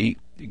me see.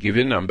 Give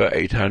your number,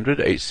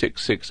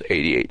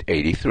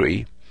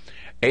 800-866-8883.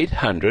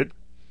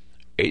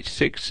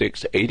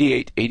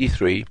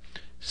 800-866-8883,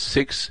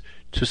 6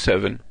 to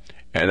 7.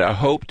 And I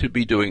hope to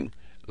be doing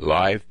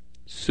live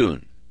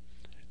soon,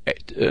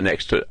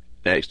 next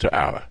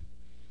hour,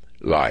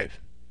 live.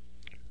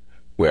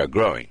 We are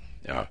growing.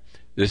 Now,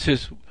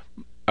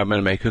 I'm going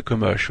to make a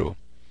commercial.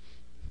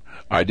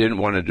 I didn't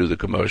want to do the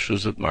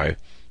commercials with my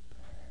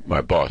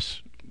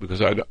boss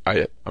because I'm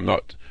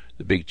not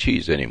the big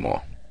cheese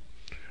anymore.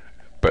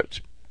 But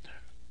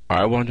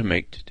I want to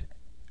make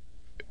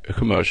a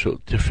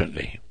commercial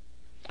differently.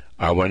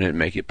 I want to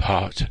make it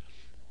part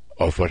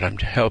of what I'm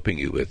helping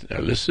you with. Now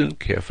listen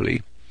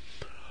carefully.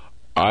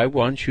 I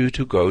want you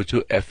to go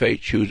to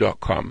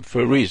FHU.com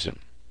for a reason.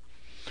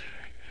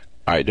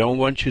 I don't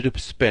want you to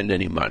spend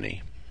any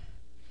money.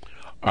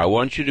 I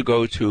want you to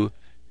go to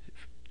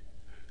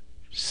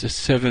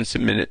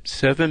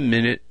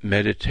 7-minute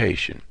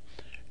meditation.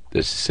 The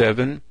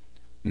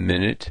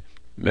 7-minute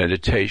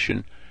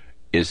meditation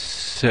is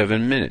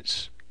 7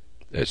 minutes.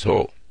 That's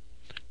all.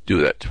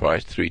 Do that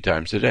 3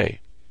 times a day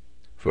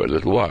for a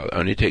little while. It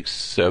only takes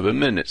 7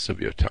 minutes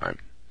of your time.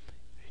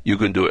 You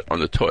can do it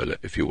on the toilet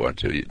if you want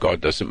to. God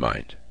doesn't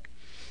mind.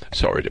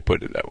 Sorry to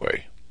put it that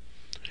way.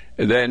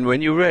 And then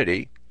when you're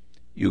ready,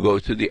 you go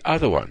to the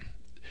other one.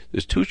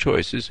 There's two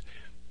choices.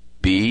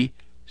 Be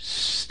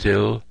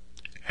still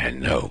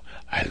and know.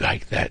 I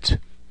like that.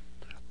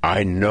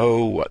 I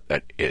know what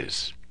that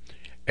is.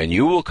 And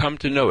you will come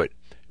to know it,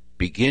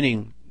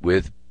 beginning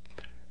with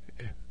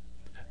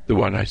the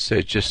one I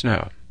said just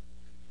now.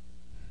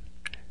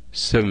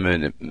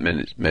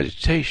 7-minute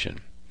meditation.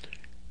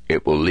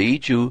 It will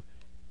lead you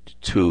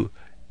to,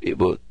 it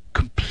will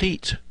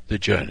complete the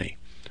journey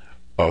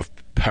of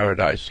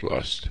Paradise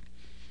Lost.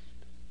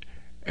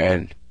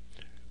 And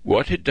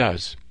what it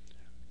does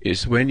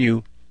is when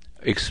you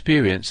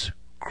experience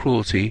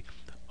cruelty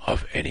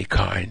of any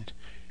kind,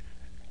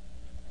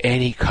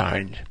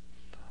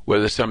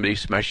 whether somebody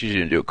smashes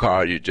you into a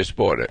car, you just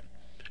bought it,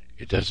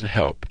 it doesn't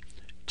help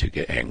to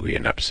get angry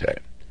and upset.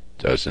 It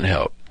doesn't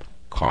help.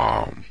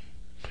 Calm.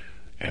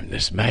 And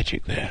there's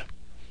magic there.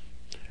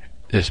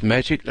 There's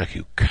magic like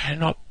you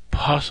cannot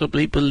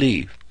possibly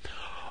believe.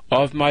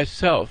 Of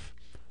myself,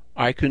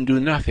 I can do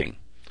nothing.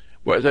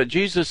 What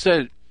Jesus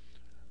said,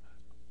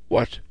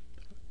 what?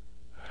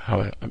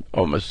 How I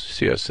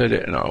almost, I said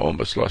it and I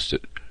almost lost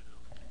it.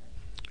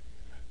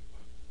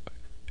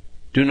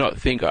 Do not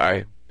think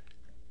I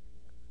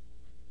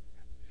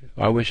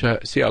wish I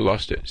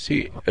lost it.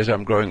 See, as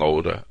I'm growing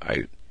older,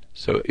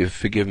 so if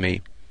forgive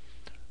me.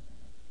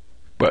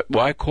 But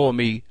why call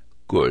me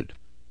good?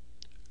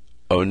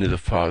 Only the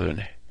Father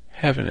in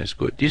heaven is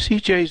good. Do you see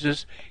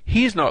Jesus?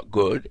 He's not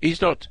good.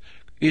 He's not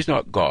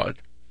God.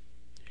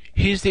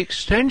 He's the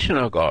extension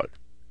of God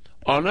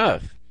on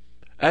earth,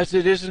 as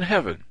it is in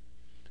heaven.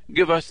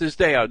 Give us this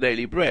day our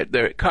daily bread.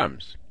 There it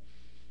comes.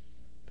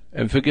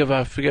 And forgive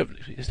our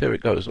forgiveness. There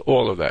it goes.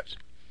 All of that.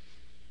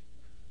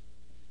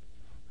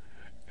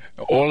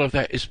 All of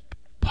that is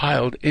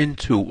piled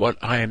into what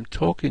I am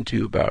talking to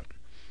you about.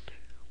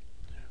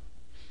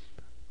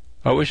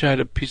 I wish I had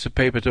a piece of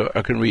paper so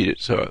I can read it,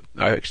 so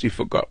I actually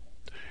forgot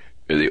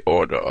the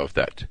order of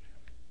that.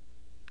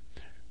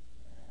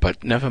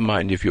 But never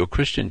mind, if you're a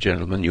Christian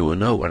gentleman, you will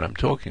know what I'm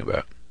talking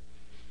about.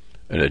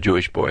 And a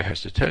Jewish boy has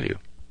to tell you.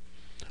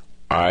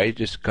 I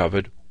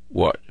discovered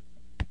what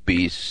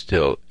be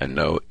still and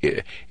know.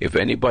 If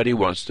anybody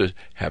wants to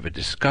have a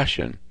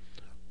discussion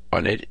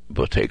on it, it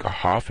will take a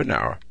half an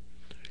hour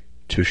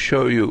to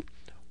show you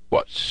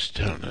what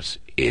stillness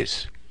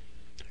is.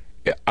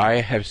 I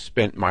have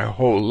spent my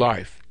whole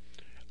life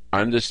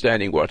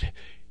understanding what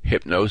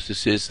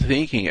hypnosis is,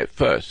 thinking at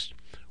first,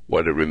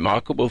 what a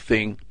remarkable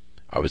thing.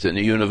 I was in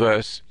the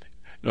universe,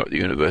 not the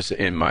universe,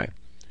 in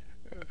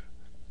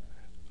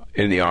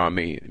the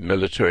army,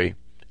 military,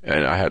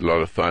 and I had a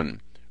lot of fun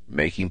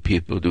making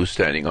people do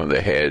standing on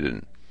their head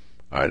and,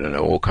 I don't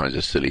know, all kinds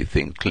of silly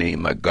things,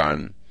 cleaning my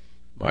gun,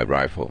 my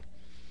rifle.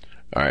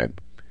 I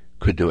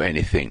could do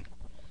anything.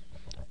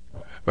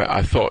 But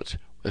I thought,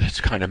 well, that's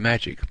kind of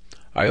magic.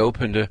 I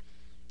opened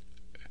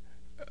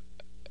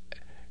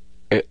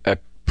a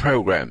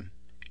program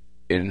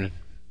in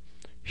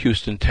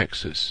Houston,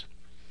 Texas,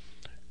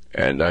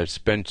 and I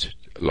spent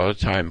a lot of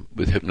time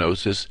with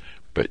hypnosis.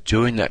 But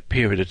during that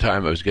period of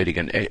time, I was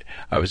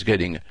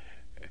getting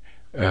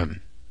a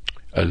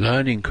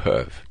learning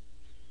curve.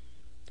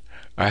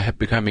 I had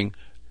becoming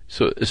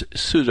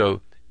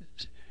pseudo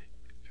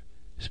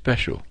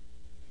special,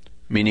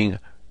 meaning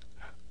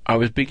I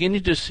was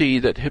beginning to see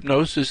that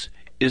hypnosis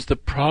is the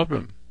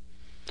problem.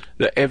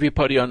 That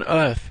everybody on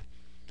earth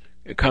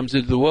comes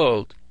into the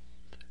world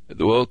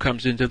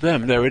comes into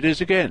them. There it is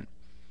again.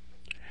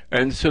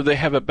 And so they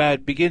have a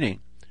bad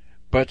beginning,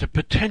 but a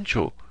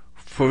potential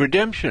for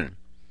redemption.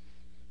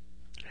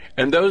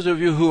 And those of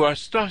you who are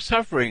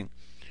suffering,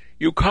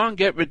 you can't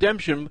get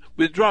redemption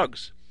with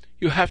drugs.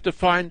 You have to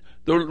find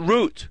the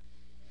root.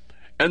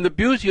 And the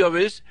beauty of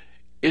it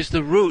is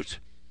the root.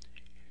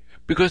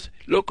 Because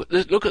look at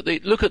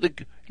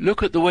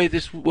the way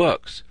this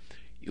works.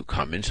 You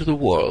come into the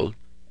world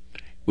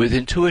with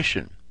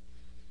intuition,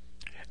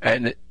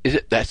 and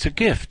that's a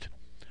gift.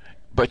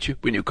 But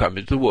when you come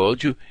into the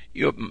world,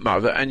 your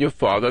mother and your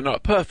father are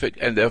not perfect,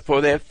 and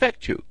therefore they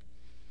affect you.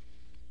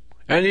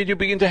 And then you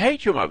begin to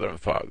hate your mother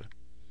and father,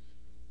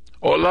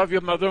 or love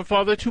your mother and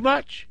father too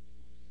much.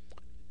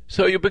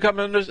 So you become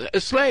a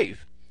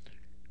slave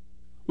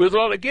with a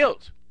lot of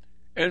guilt,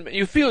 and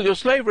you feel your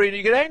slavery, and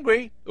you get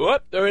angry.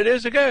 Whoop, there it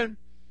is again.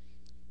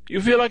 You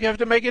feel like you have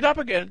to make it up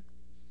again.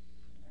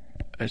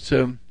 And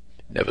so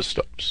it never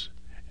stops.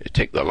 It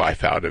takes the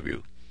life out of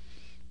you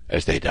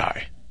as they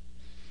die.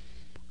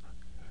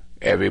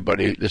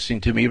 Everybody listening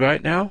to me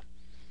right now,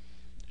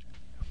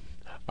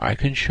 I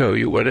can show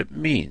you what it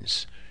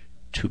means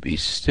to be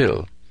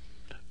still.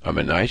 I'm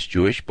a nice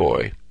Jewish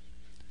boy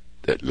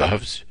that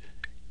loves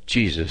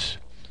Jesus.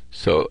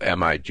 So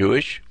am I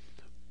Jewish?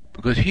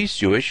 Because he's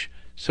Jewish,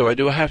 so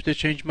do I have to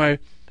change my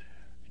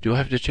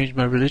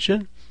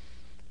religion?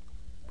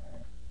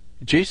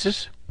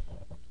 Jesus,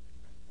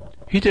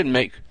 he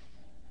didn't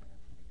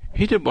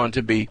want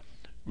to be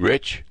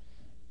rich.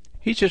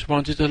 He just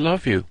wanted to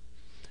love you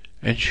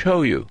and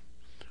show you,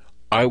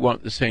 I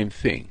want the same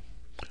thing.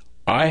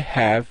 I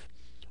have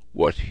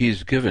what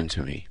he's given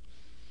to me.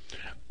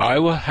 I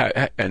will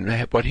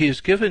and what he has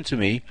given to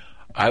me,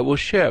 I will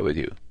share with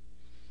you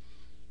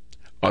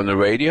on the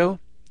radio.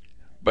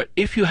 But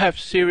if you have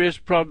serious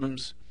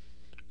problems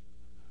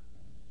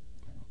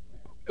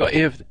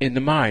if in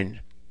the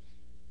mind,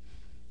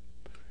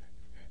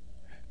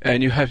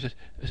 and you have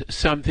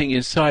something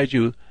inside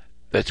you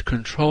that's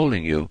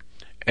controlling you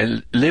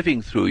and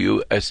living through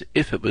you as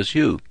if it was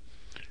you,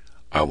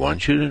 I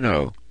want you to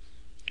know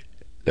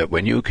that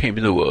when you came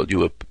in the world, you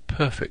were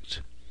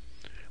perfect.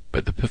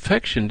 But the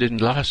perfection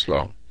didn't last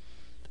long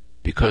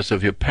because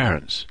of your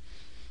parents.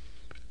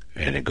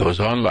 And it goes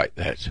on like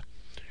that.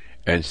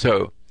 And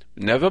so,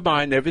 never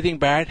mind, everything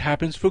bad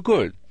happens for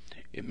good.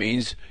 It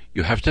means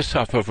you have to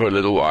suffer for a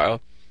little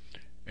while,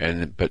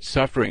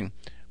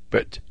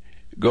 but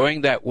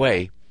going that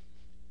way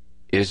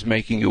is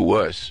making you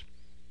worse.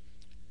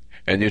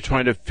 And you're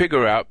trying to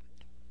figure out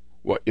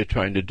what you're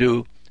trying to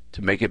do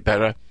to make it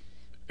better.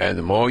 And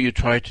the more you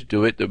try to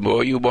do it, the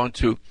more you want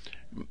to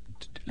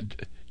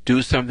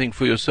do something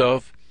for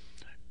yourself.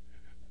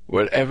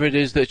 Whatever it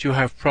is that you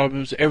have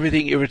problems,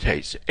 everything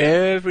irritates.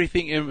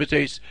 Everything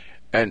irritates.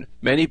 And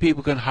many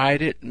people can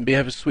hide it and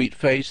have a sweet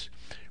face,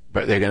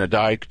 but they're going to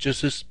die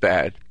just as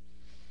bad.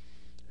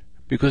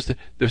 Because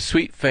the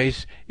sweet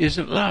face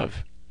isn't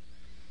love.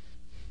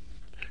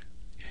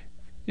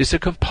 It's a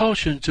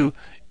compulsion to,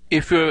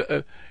 if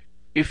you're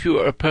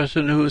a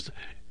person who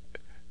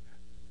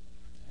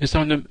is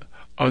on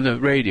the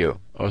radio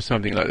or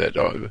something like that,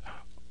 or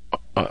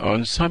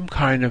on some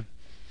kind of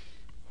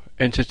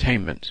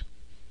entertainment,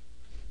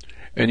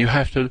 and you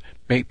have to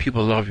make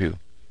people love you.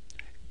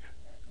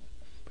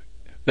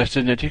 That's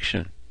an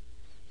addiction.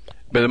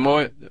 But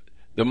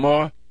the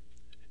more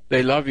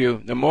they love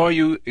you, the more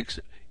you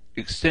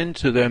extend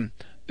to them,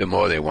 the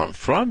more they want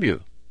from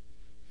you.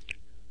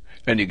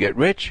 And you get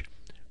rich,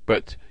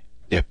 but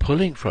they're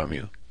pulling from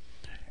you.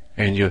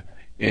 And you're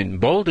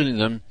emboldening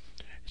them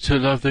to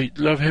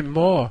love him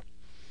more.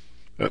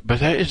 But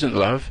that isn't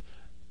love.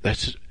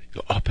 That's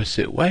the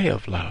opposite way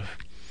of love.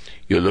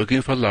 You're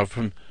looking for love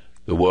from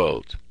the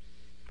world.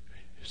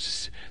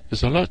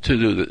 There's a lot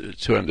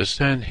to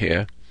understand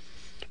here.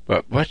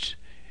 But what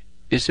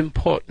is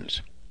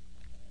important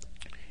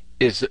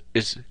is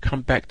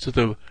come back to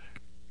the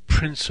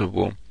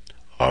principle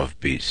of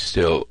be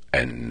still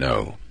and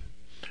know.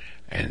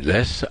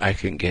 Unless I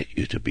can get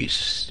you to be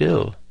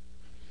still,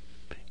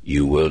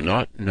 you will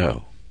not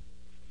know.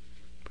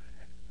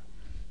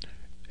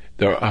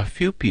 There are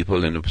few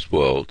people in this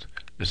world,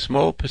 a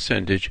small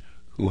percentage,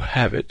 who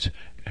have it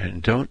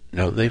and don't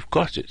know they've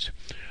got it.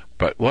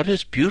 But what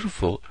is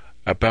beautiful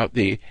about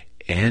the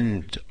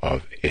end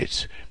of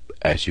it,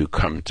 as you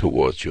come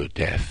towards your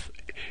death,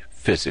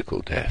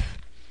 physical death,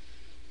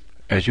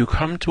 as you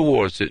come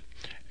towards it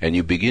and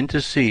you begin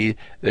to see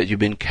that you've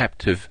been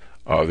captive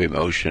of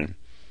emotion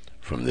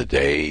from the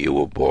day you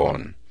were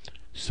born,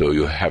 so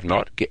you have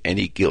not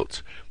any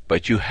guilt,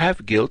 but you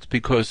have guilt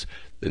because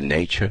the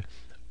nature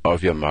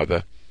of your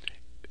mother,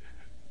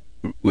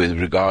 with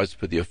regards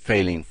to your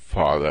failing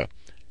father,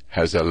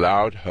 has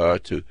allowed her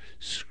to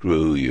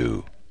screw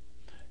you.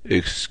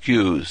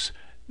 Excuse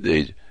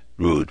the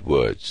rude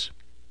words.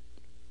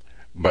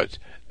 But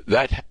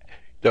that,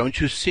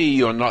 don't you see,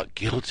 you're not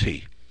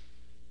guilty.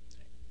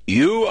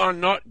 You are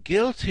not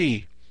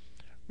guilty.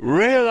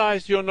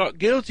 Realize you're not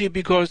guilty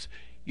because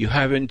you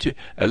haven't,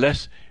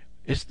 unless,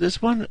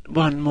 there's one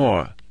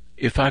more,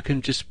 if I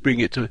can just bring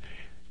it to,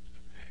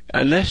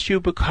 unless you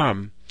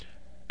become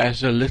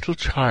as a little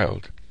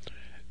child,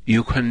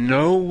 you can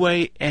no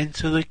way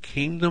enter the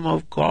kingdom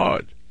of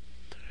God.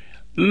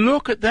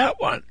 Look at that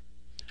one.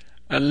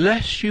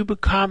 Unless you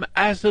become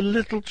as a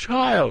little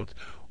child.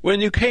 When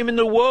you came in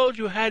the world,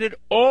 you had it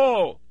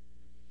all.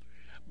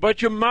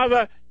 But your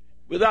mother,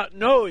 without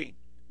knowing,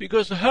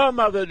 because her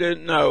mother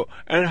didn't know,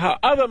 and her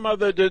other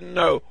mother didn't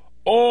know,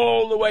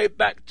 all the way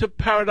back to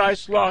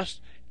Paradise Lost,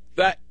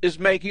 that is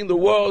making the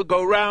world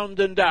go round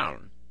and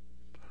down,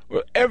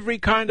 with every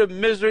kind of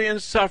misery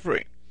and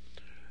suffering.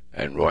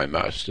 And Roy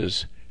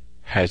Masters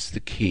has the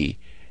key.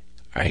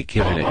 I've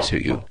given it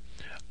to you.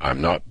 I'm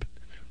not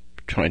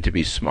trying to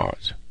be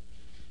smart.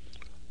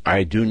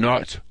 I do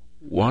not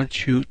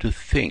want you to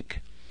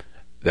think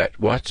that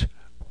what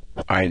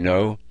I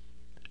know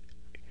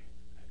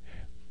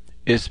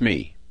is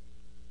me.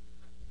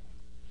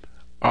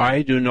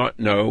 I do not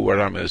know what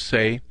I'm going to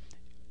say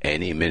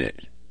any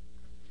minute.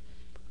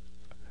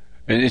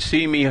 And you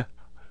see me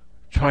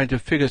trying to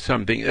figure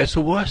something, that's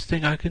the worst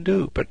thing I can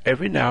do. But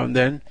every now and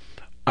then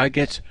I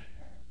get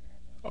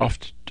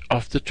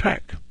off the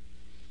track.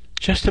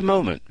 Just a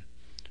moment.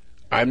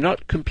 I'm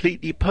not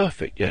completely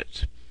perfect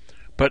yet,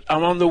 but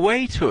I'm on the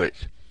way to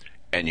it,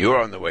 and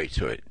you're on the way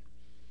to it.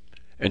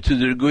 And to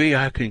the degree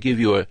I can give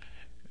you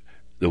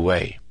the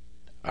way,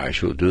 I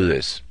shall do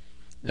this.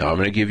 Now I'm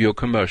going to give you a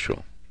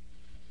commercial.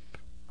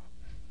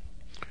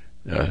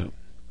 Now,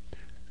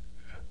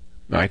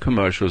 my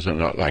commercials are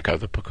not like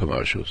other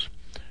commercials.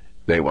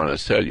 They want to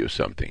sell you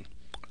something.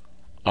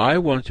 I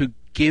want to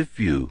give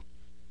you.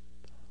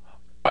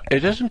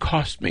 It doesn't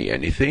cost me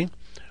anything.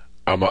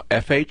 I'm at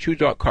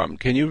FHU.com.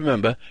 Can you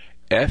remember?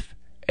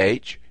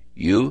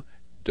 FHU.com.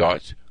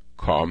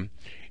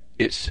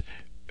 It's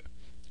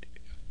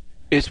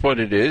what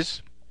it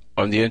is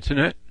on the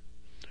internet.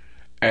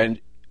 And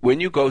when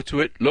you go to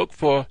it, look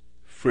for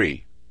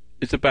free.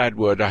 It's a bad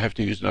word. I have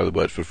to use another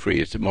word for free.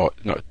 It's more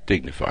not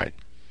dignified.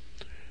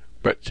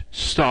 But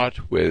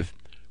start with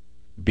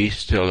be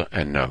still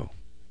and know.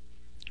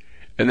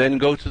 And then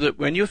go to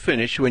when you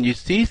finish, when you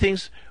see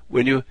things,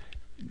 when your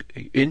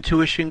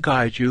intuition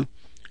guides you,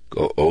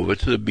 go over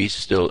to the be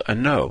still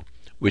and know,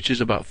 which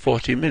is about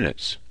 40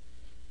 minutes.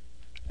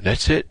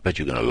 That's it, but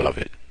you're going to love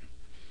it.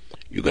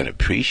 You're going to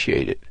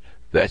appreciate it.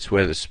 That's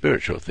where the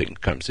spiritual thing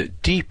comes in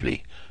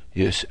deeply.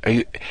 Yes,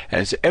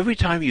 and so every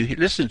time you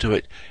listen to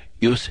it,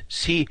 you'll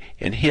see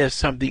and hear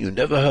something you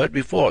never heard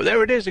before.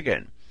 There it is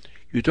again.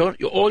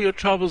 All your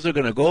troubles are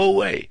going to go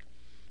away.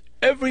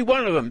 Every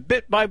one of them,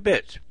 bit by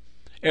bit.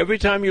 Every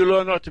time you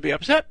learn not to be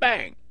upset,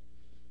 bang.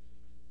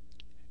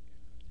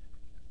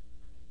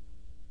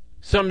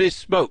 Somebody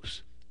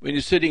smokes when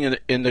you're sitting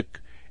in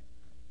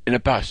a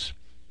bus,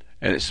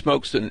 and it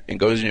smokes and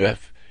goes in your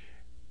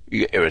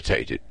you get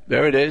irritated.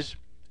 There it is.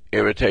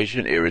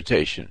 Irritation,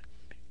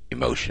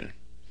 emotion.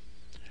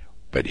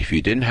 But if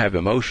you didn't have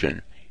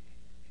emotion,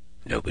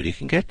 nobody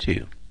can get to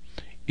you.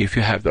 If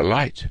you have the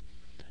light,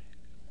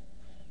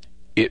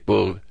 it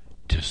will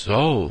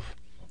dissolve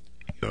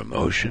your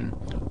emotion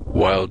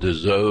while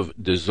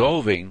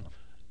dissolving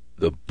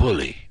the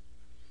bully.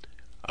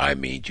 I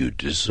mean, you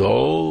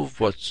dissolve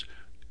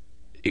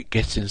it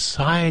gets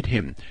inside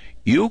him.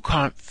 You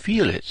can't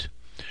feel it.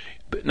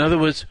 But in other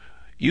words,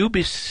 you'll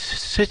be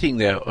sitting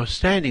there or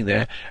standing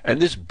there,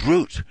 and this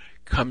brute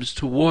comes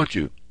toward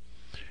you,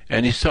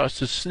 and he starts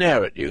to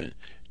snare at you,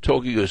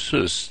 talking you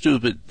sort of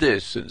stupid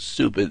this and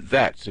stupid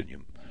that,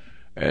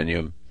 and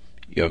your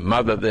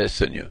mother this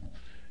and you.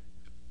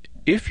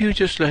 If you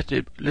just let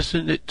it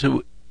listen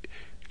to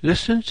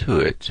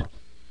it,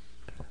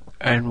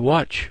 and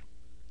watch,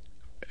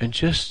 and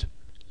just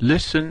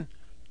listen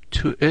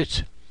to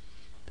it,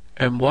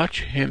 and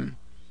watch him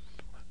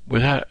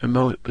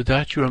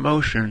without your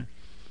emotion,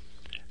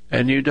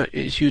 and you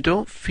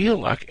don't feel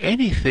like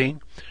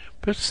anything,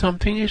 but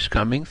something is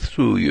coming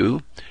through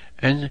you,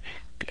 and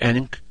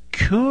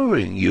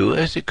curing you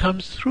as it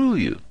comes through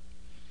you.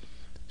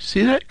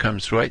 See, that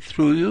comes right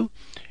through you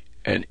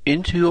and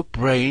into your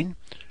brain,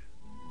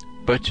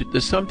 but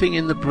there's something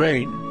in the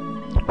brain.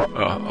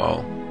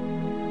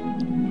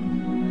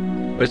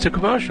 It's a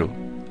commercial.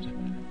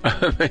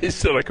 It's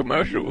still a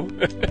commercial.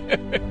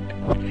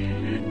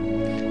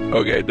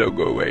 Okay, don't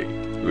go away.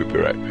 We'll be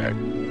right back.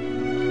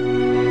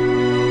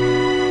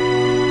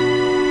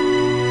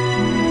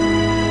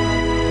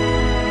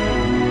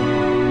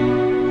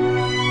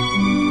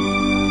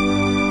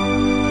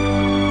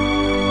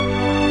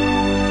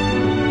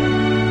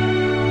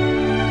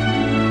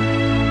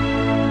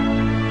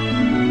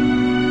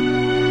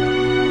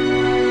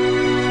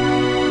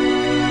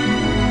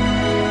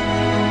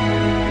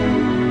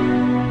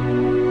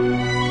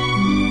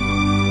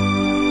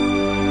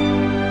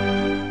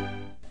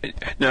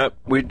 Now,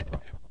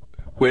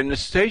 when the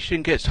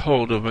station gets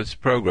hold of this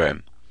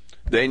program,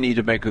 they need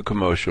to make a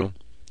commercial.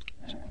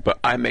 But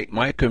I make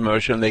my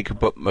commercial, and they can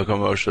put my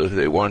commercial if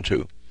they want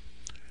to.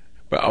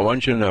 But I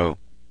want you to know,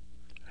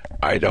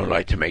 I don't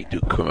like to do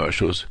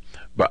commercials,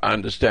 but I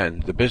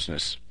understand the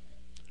business.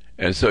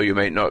 And so you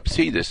may not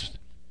see this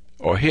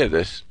or hear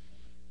this,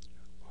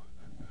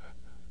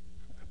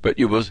 but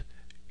you will,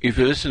 if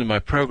you listen to my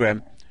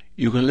program,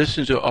 you can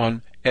listen to it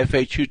on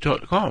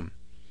FHU.com.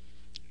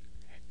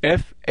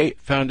 F8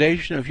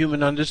 Foundation of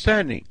Human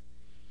Understanding.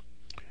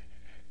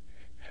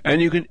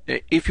 And you can,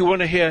 if you want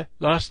to hear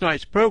last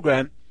night's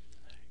program,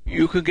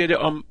 you can get it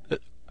on.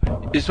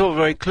 It's all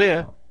very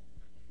clear.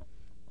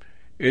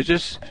 It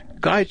just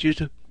guides you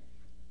to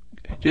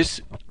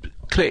just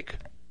click.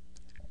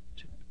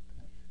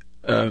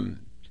 What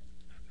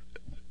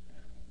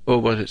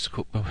it's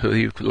called?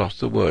 You've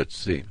lost the word.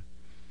 See,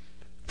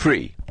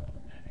 free.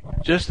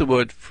 Just the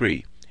word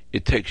free.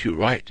 It takes you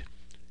right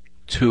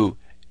to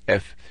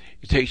It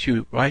takes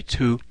you right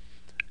to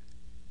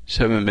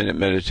 7-minute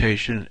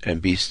meditation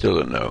and be still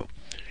and know.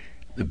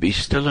 The be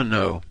still and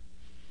know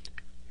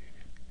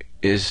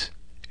is,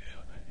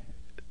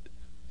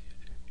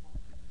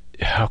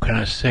 how can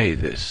I say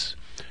this?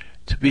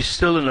 To be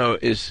still and know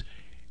is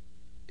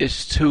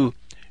to,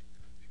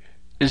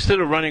 instead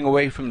of running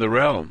away from the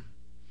realm,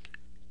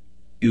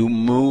 you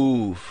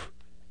move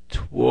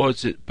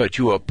towards it, but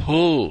you are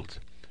pulled.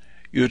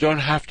 You don't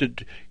have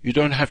to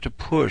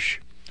push,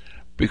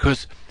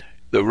 because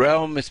the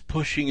realm is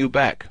pushing you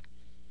back,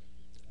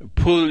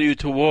 pull you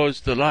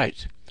towards the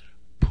light,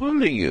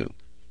 pulling you,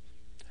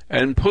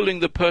 and pulling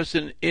the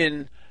person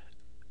in,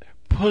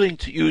 pulling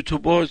you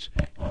towards.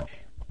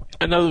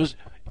 In other words,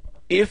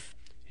 if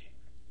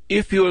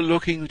you're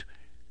looking,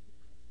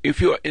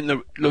 if you're in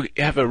the look,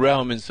 you have a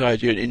realm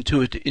inside you,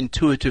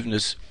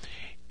 intuitiveness,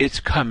 it's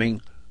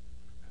coming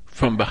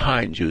from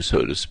behind you,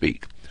 so to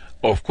speak.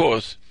 Of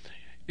course,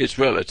 it's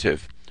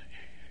relative.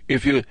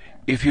 If you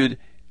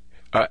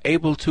are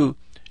able to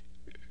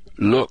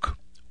look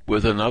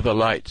with another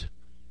light,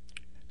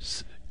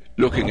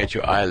 looking at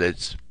your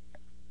eyelids,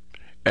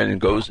 and it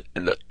goes,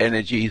 and the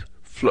energy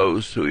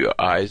flows through your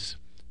eyes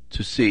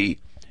to see,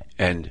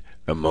 and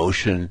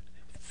emotion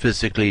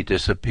physically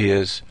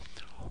disappears.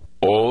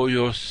 All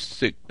your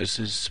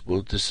sicknesses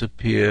will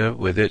disappear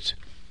with it.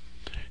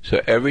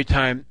 So every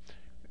time,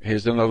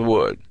 here's another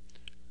word.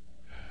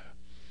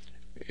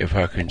 If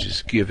I can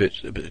just give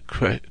it a bit of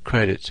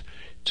credit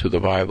to the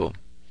Bible,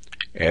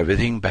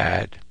 everything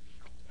bad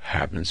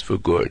happens for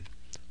good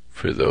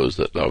for those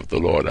that love the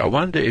Lord. I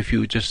wonder if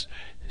you just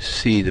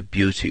see the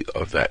beauty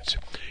of that.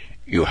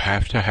 You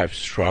have to have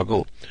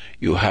struggle,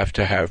 you have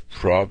to have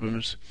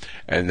problems,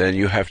 and then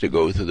you have to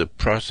go through the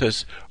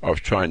process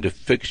of trying to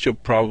fix your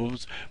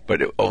problems,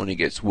 but it only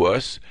gets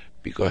worse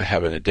because you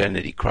have an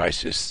identity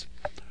crisis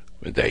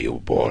the day you were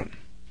born.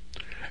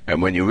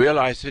 And when you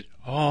realize it,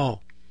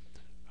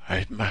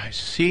 I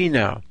see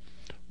now.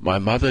 My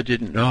mother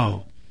didn't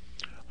know.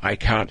 I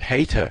can't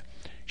hate her.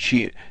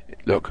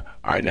 Look,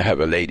 I have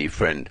a lady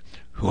friend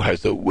who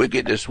has the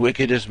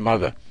wickedest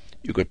mother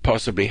you could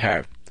possibly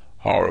have.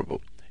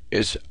 Horrible.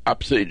 It's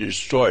absolutely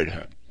destroyed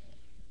her.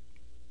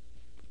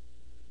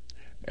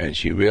 And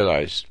she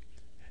realized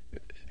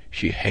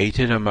she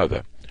hated her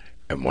mother.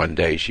 And one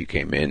day she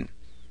came in,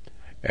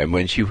 and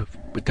when she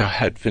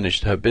had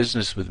finished her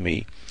business with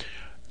me,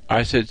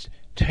 I said,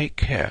 "Take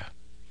care."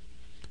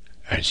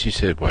 And she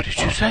said, "What did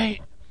you say?"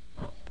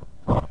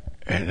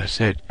 And I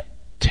said,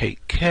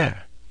 "Take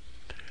care."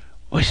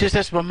 Well, she says,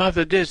 "That's what my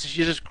mother did.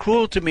 She's just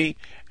cruel to me.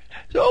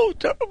 So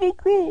terrible,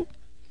 cruel,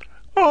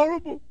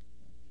 horrible."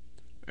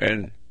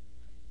 And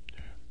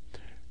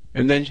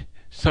then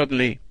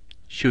suddenly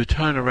she would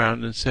turn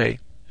around and say,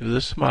 with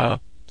a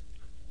smile,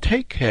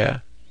 "Take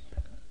care."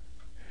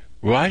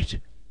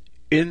 Right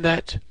in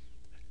that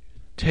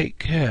 "take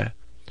care"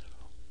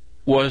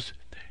 was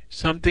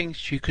something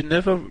she could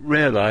never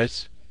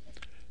realize,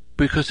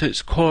 because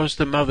it's caused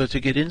the mother to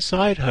get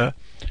inside her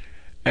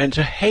and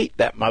to hate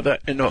that mother,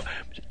 and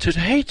to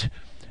hate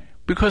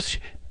because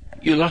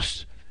you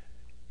lost.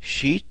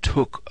 She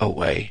took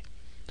away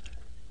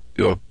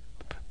your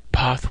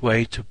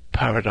pathway to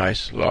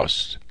paradise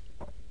lost.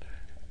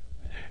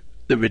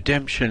 The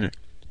redemption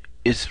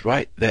is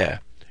right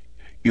there.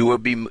 You will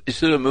be,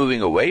 instead of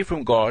moving away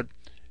from God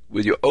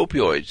with your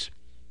opioids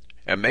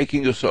and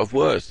making yourself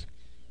worse,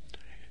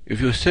 if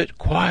you sit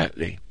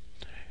quietly,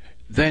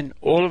 then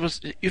all of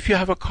us, if you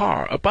have a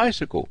car, a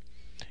bicycle,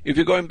 if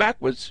you're going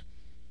backwards,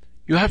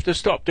 you have to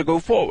stop to go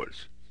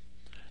forwards.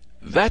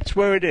 That's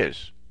where it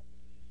is.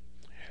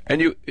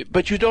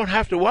 But you don't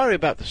have to worry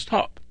about the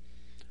stop.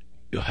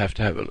 You have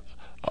to have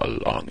a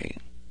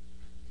longing.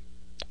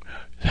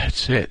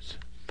 That's it.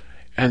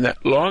 And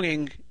that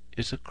longing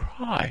is a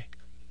cry.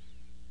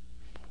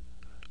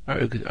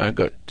 I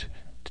got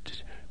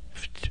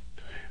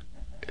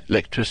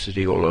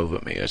electricity all over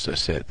me as I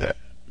said that.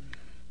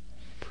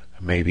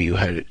 Maybe you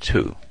had it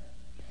too.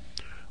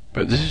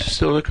 But this is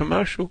still a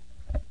commercial.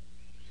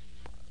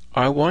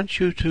 I want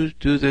you to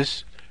do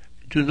this.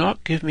 Do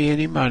not give me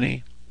any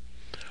money.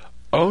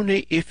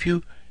 Only if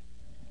you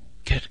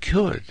get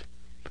cured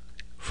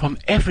from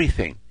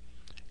everything.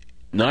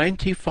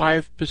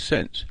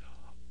 95%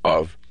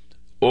 of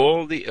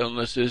all the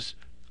illnesses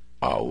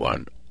are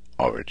one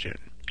origin.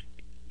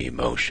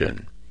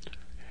 Emotion.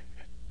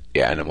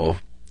 The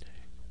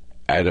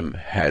Adam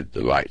had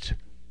the light,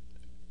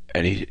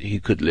 and he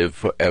could live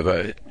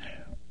forever,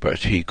 but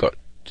he got,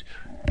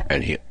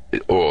 and it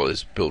all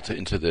is built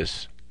into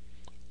this.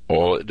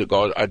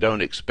 God, I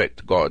don't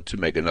expect God to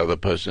make another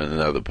person,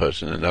 another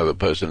person, another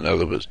person,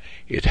 another person.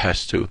 It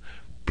has to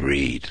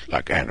breed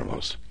like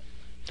animals.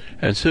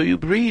 And so you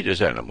breed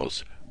as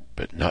animals,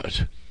 but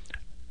not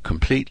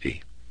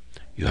completely.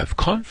 You have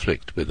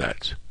conflict with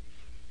that.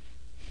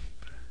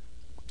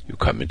 You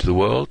come into the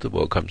world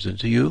comes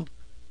into you.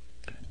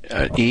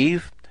 And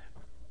Eve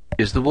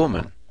is the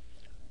woman.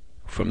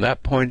 From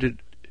that point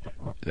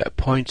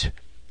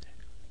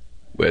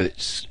where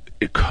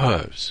it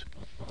curves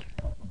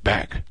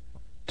back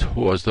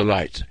towards the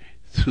light,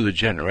 through the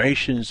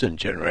generations and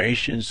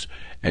generations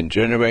and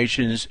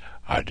generations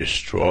are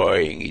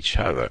destroying each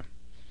other.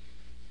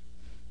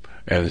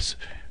 And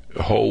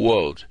the whole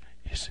world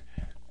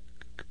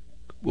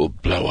will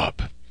blow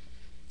up.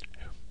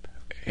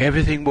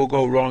 Everything will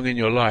go wrong in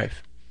your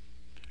life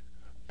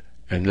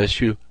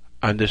unless you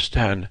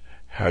understand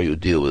how you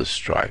deal with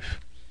strife.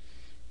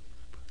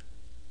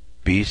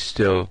 Be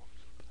still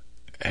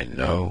and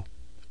know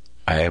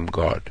I am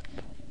God.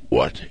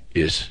 What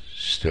is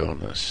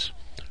stillness?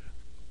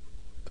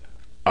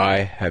 I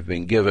have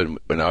been given,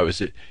 when I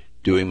was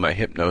doing my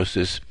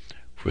hypnosis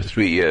for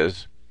 3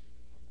 years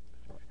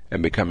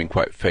and becoming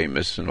quite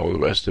famous and all the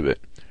rest of it,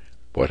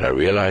 what I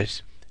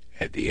realized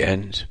at the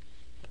end,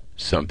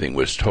 something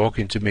was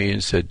talking to me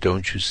and said,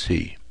 "Don't you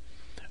see?"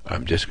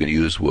 I'm just going to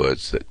use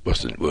words that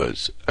wasn't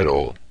words at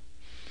all.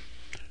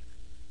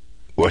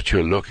 What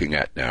you're looking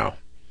at now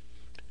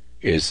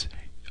is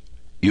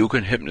you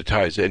can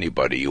hypnotize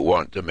anybody you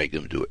want to make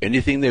them do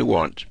anything they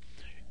want.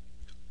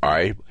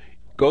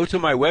 Go to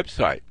my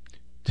website,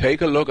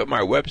 take a look at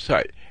my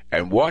website,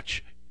 and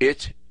watch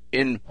it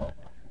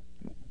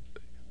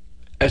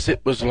as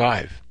it was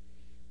live.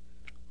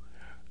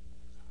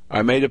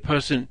 I made a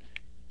person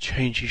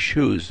change his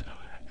shoes,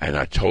 and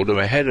I told him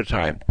ahead of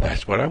time,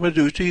 that's what I would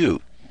do to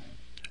you.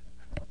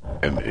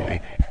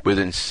 And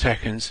within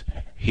seconds,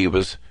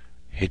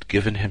 he'd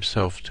given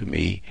himself to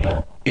me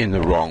in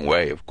the wrong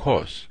way, of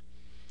course,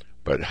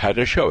 but had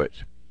to show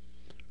it.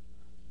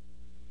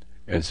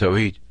 And so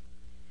he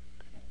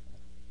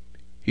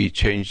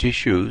changed his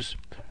shoes,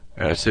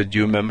 and I said, do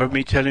you remember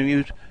me telling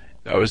you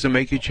I was to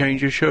make you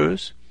change your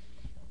shoes?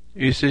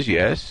 He says,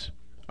 yes,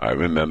 I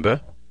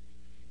remember.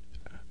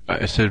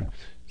 I said,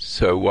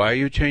 so why are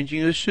you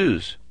changing your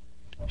shoes?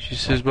 She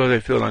says, well, they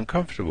feel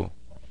uncomfortable.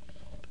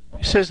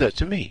 He says that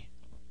to me,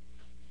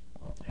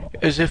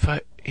 as if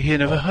he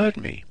never heard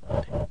me.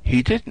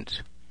 He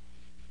didn't.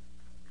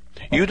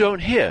 You don't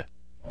hear.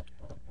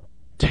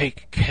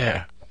 Take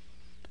care.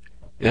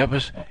 That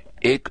was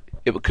it.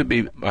 It could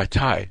be my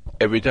tie.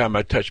 Every time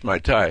I touch my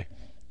tie,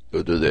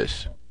 you'll do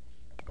this,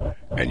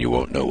 and you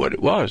won't know what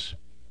it was.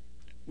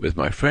 With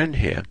my friend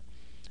here,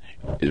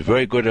 it's a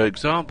very good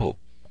example.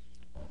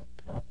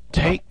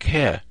 Take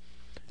care.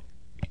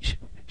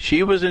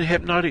 She was in a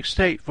hypnotic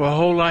state for a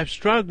whole life,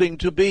 struggling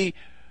to be,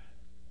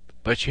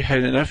 but she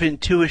had enough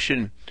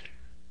intuition,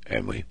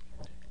 and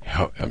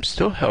I'm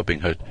still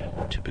helping her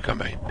to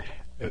become a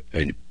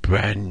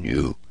brand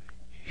new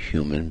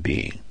human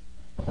being.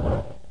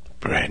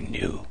 Brand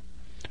new.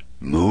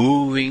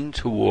 Moving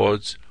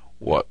towards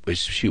what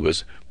she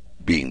was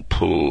being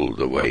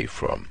pulled away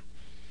from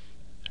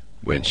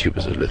when she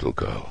was a little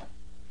girl.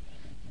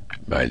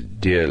 My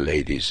dear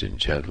ladies and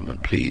gentlemen,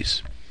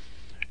 please,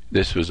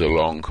 this was a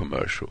long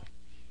commercial.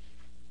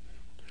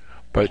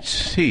 But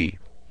see,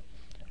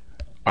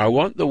 I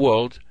want the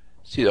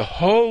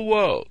whole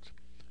world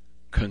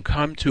can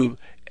come to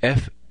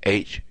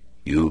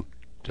FHU.com.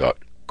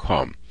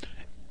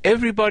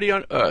 Everybody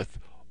on earth,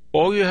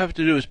 all you have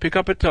to do is pick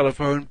up a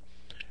telephone.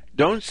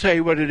 Don't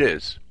say what it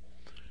is.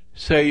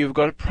 Say you've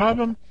got a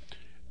problem.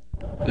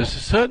 There's a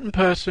certain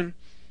person.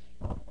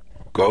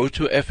 Go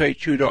to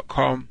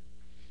FHU.com,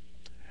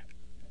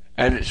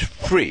 and it's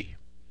free.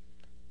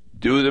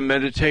 Do the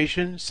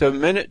meditation,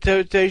 7-minute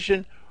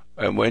meditation,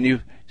 and when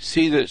you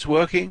see that it's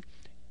working,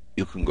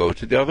 you can go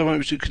to the other one,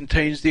 which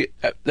contains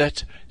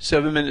that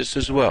 7 minutes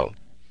as well.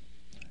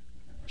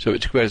 So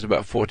it requires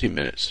about 40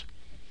 minutes.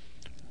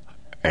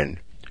 And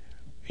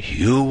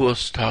you will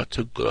start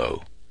to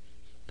glow.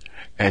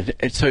 And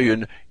so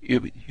you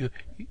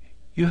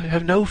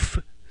have no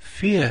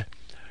fear,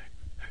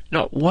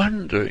 not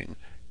wondering,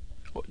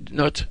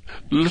 not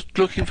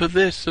looking for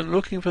this and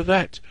looking for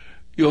that.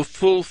 You're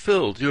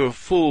fulfilled. You're a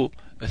fool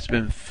that's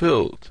been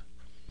filled.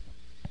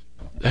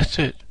 That's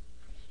it.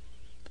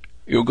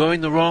 You're going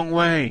the wrong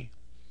way.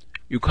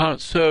 You can't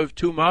serve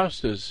two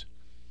masters.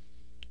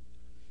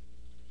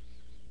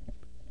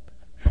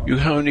 You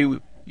can only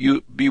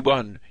be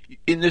one.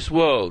 In this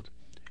world,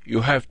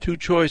 you have two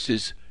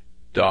choices,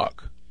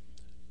 dark.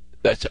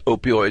 That's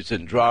opioids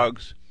and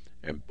drugs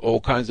and all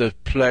kinds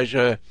of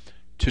pleasure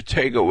to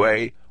take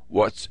away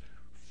what's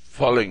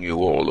following you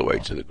all the way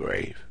to the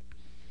grave.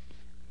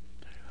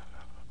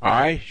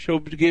 I shall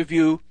give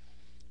you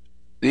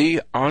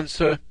the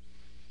answer,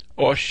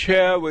 or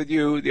share with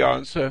you the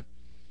answer,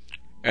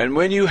 and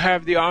when you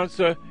have the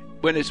answer,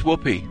 when it's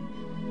whoopee,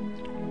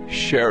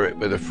 share it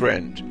with a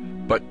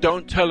friend, but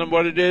don't tell them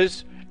what it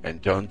is, and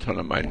don't tell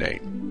them my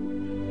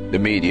name. The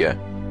media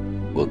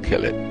will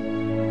kill it,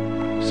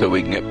 so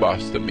we can get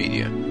past the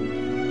media,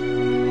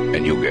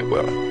 and you'll get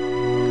well.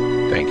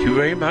 Thank you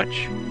very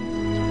much.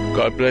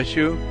 God bless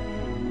you.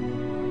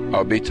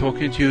 I'll be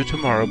talking to you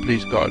tomorrow,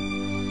 please God.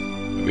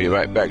 I'll be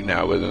right back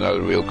now with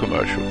another real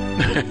commercial.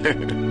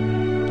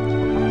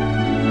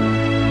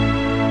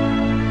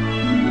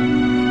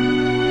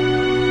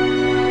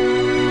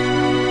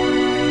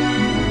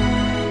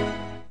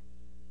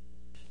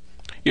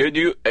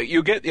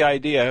 You get the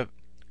idea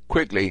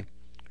quickly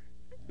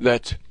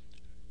that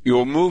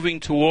you're moving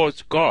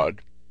towards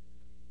God.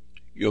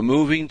 You're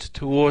moving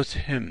towards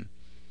Him.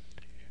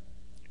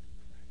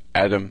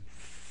 Adam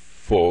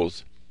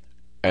falls,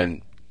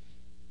 and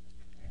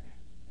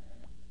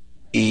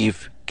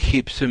Eve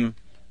keeps him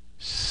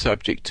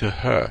subject to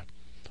her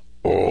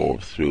all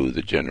through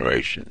the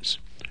generations.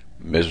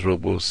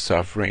 Miserable,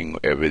 suffering,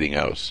 everything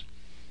else.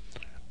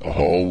 The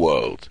whole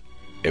world,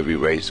 every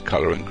race,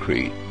 color, and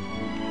creed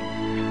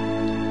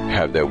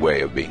have their way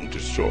of being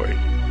destroyed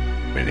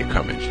when they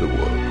come into the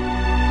world.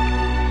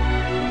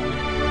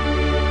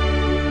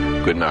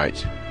 Good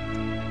night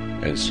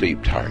and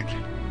sleep tight.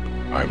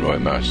 I'm Roy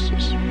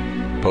Masters.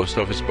 Post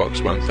Office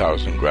Box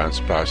 1000, Grants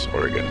Pass,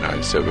 Oregon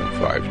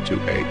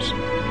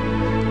 97528.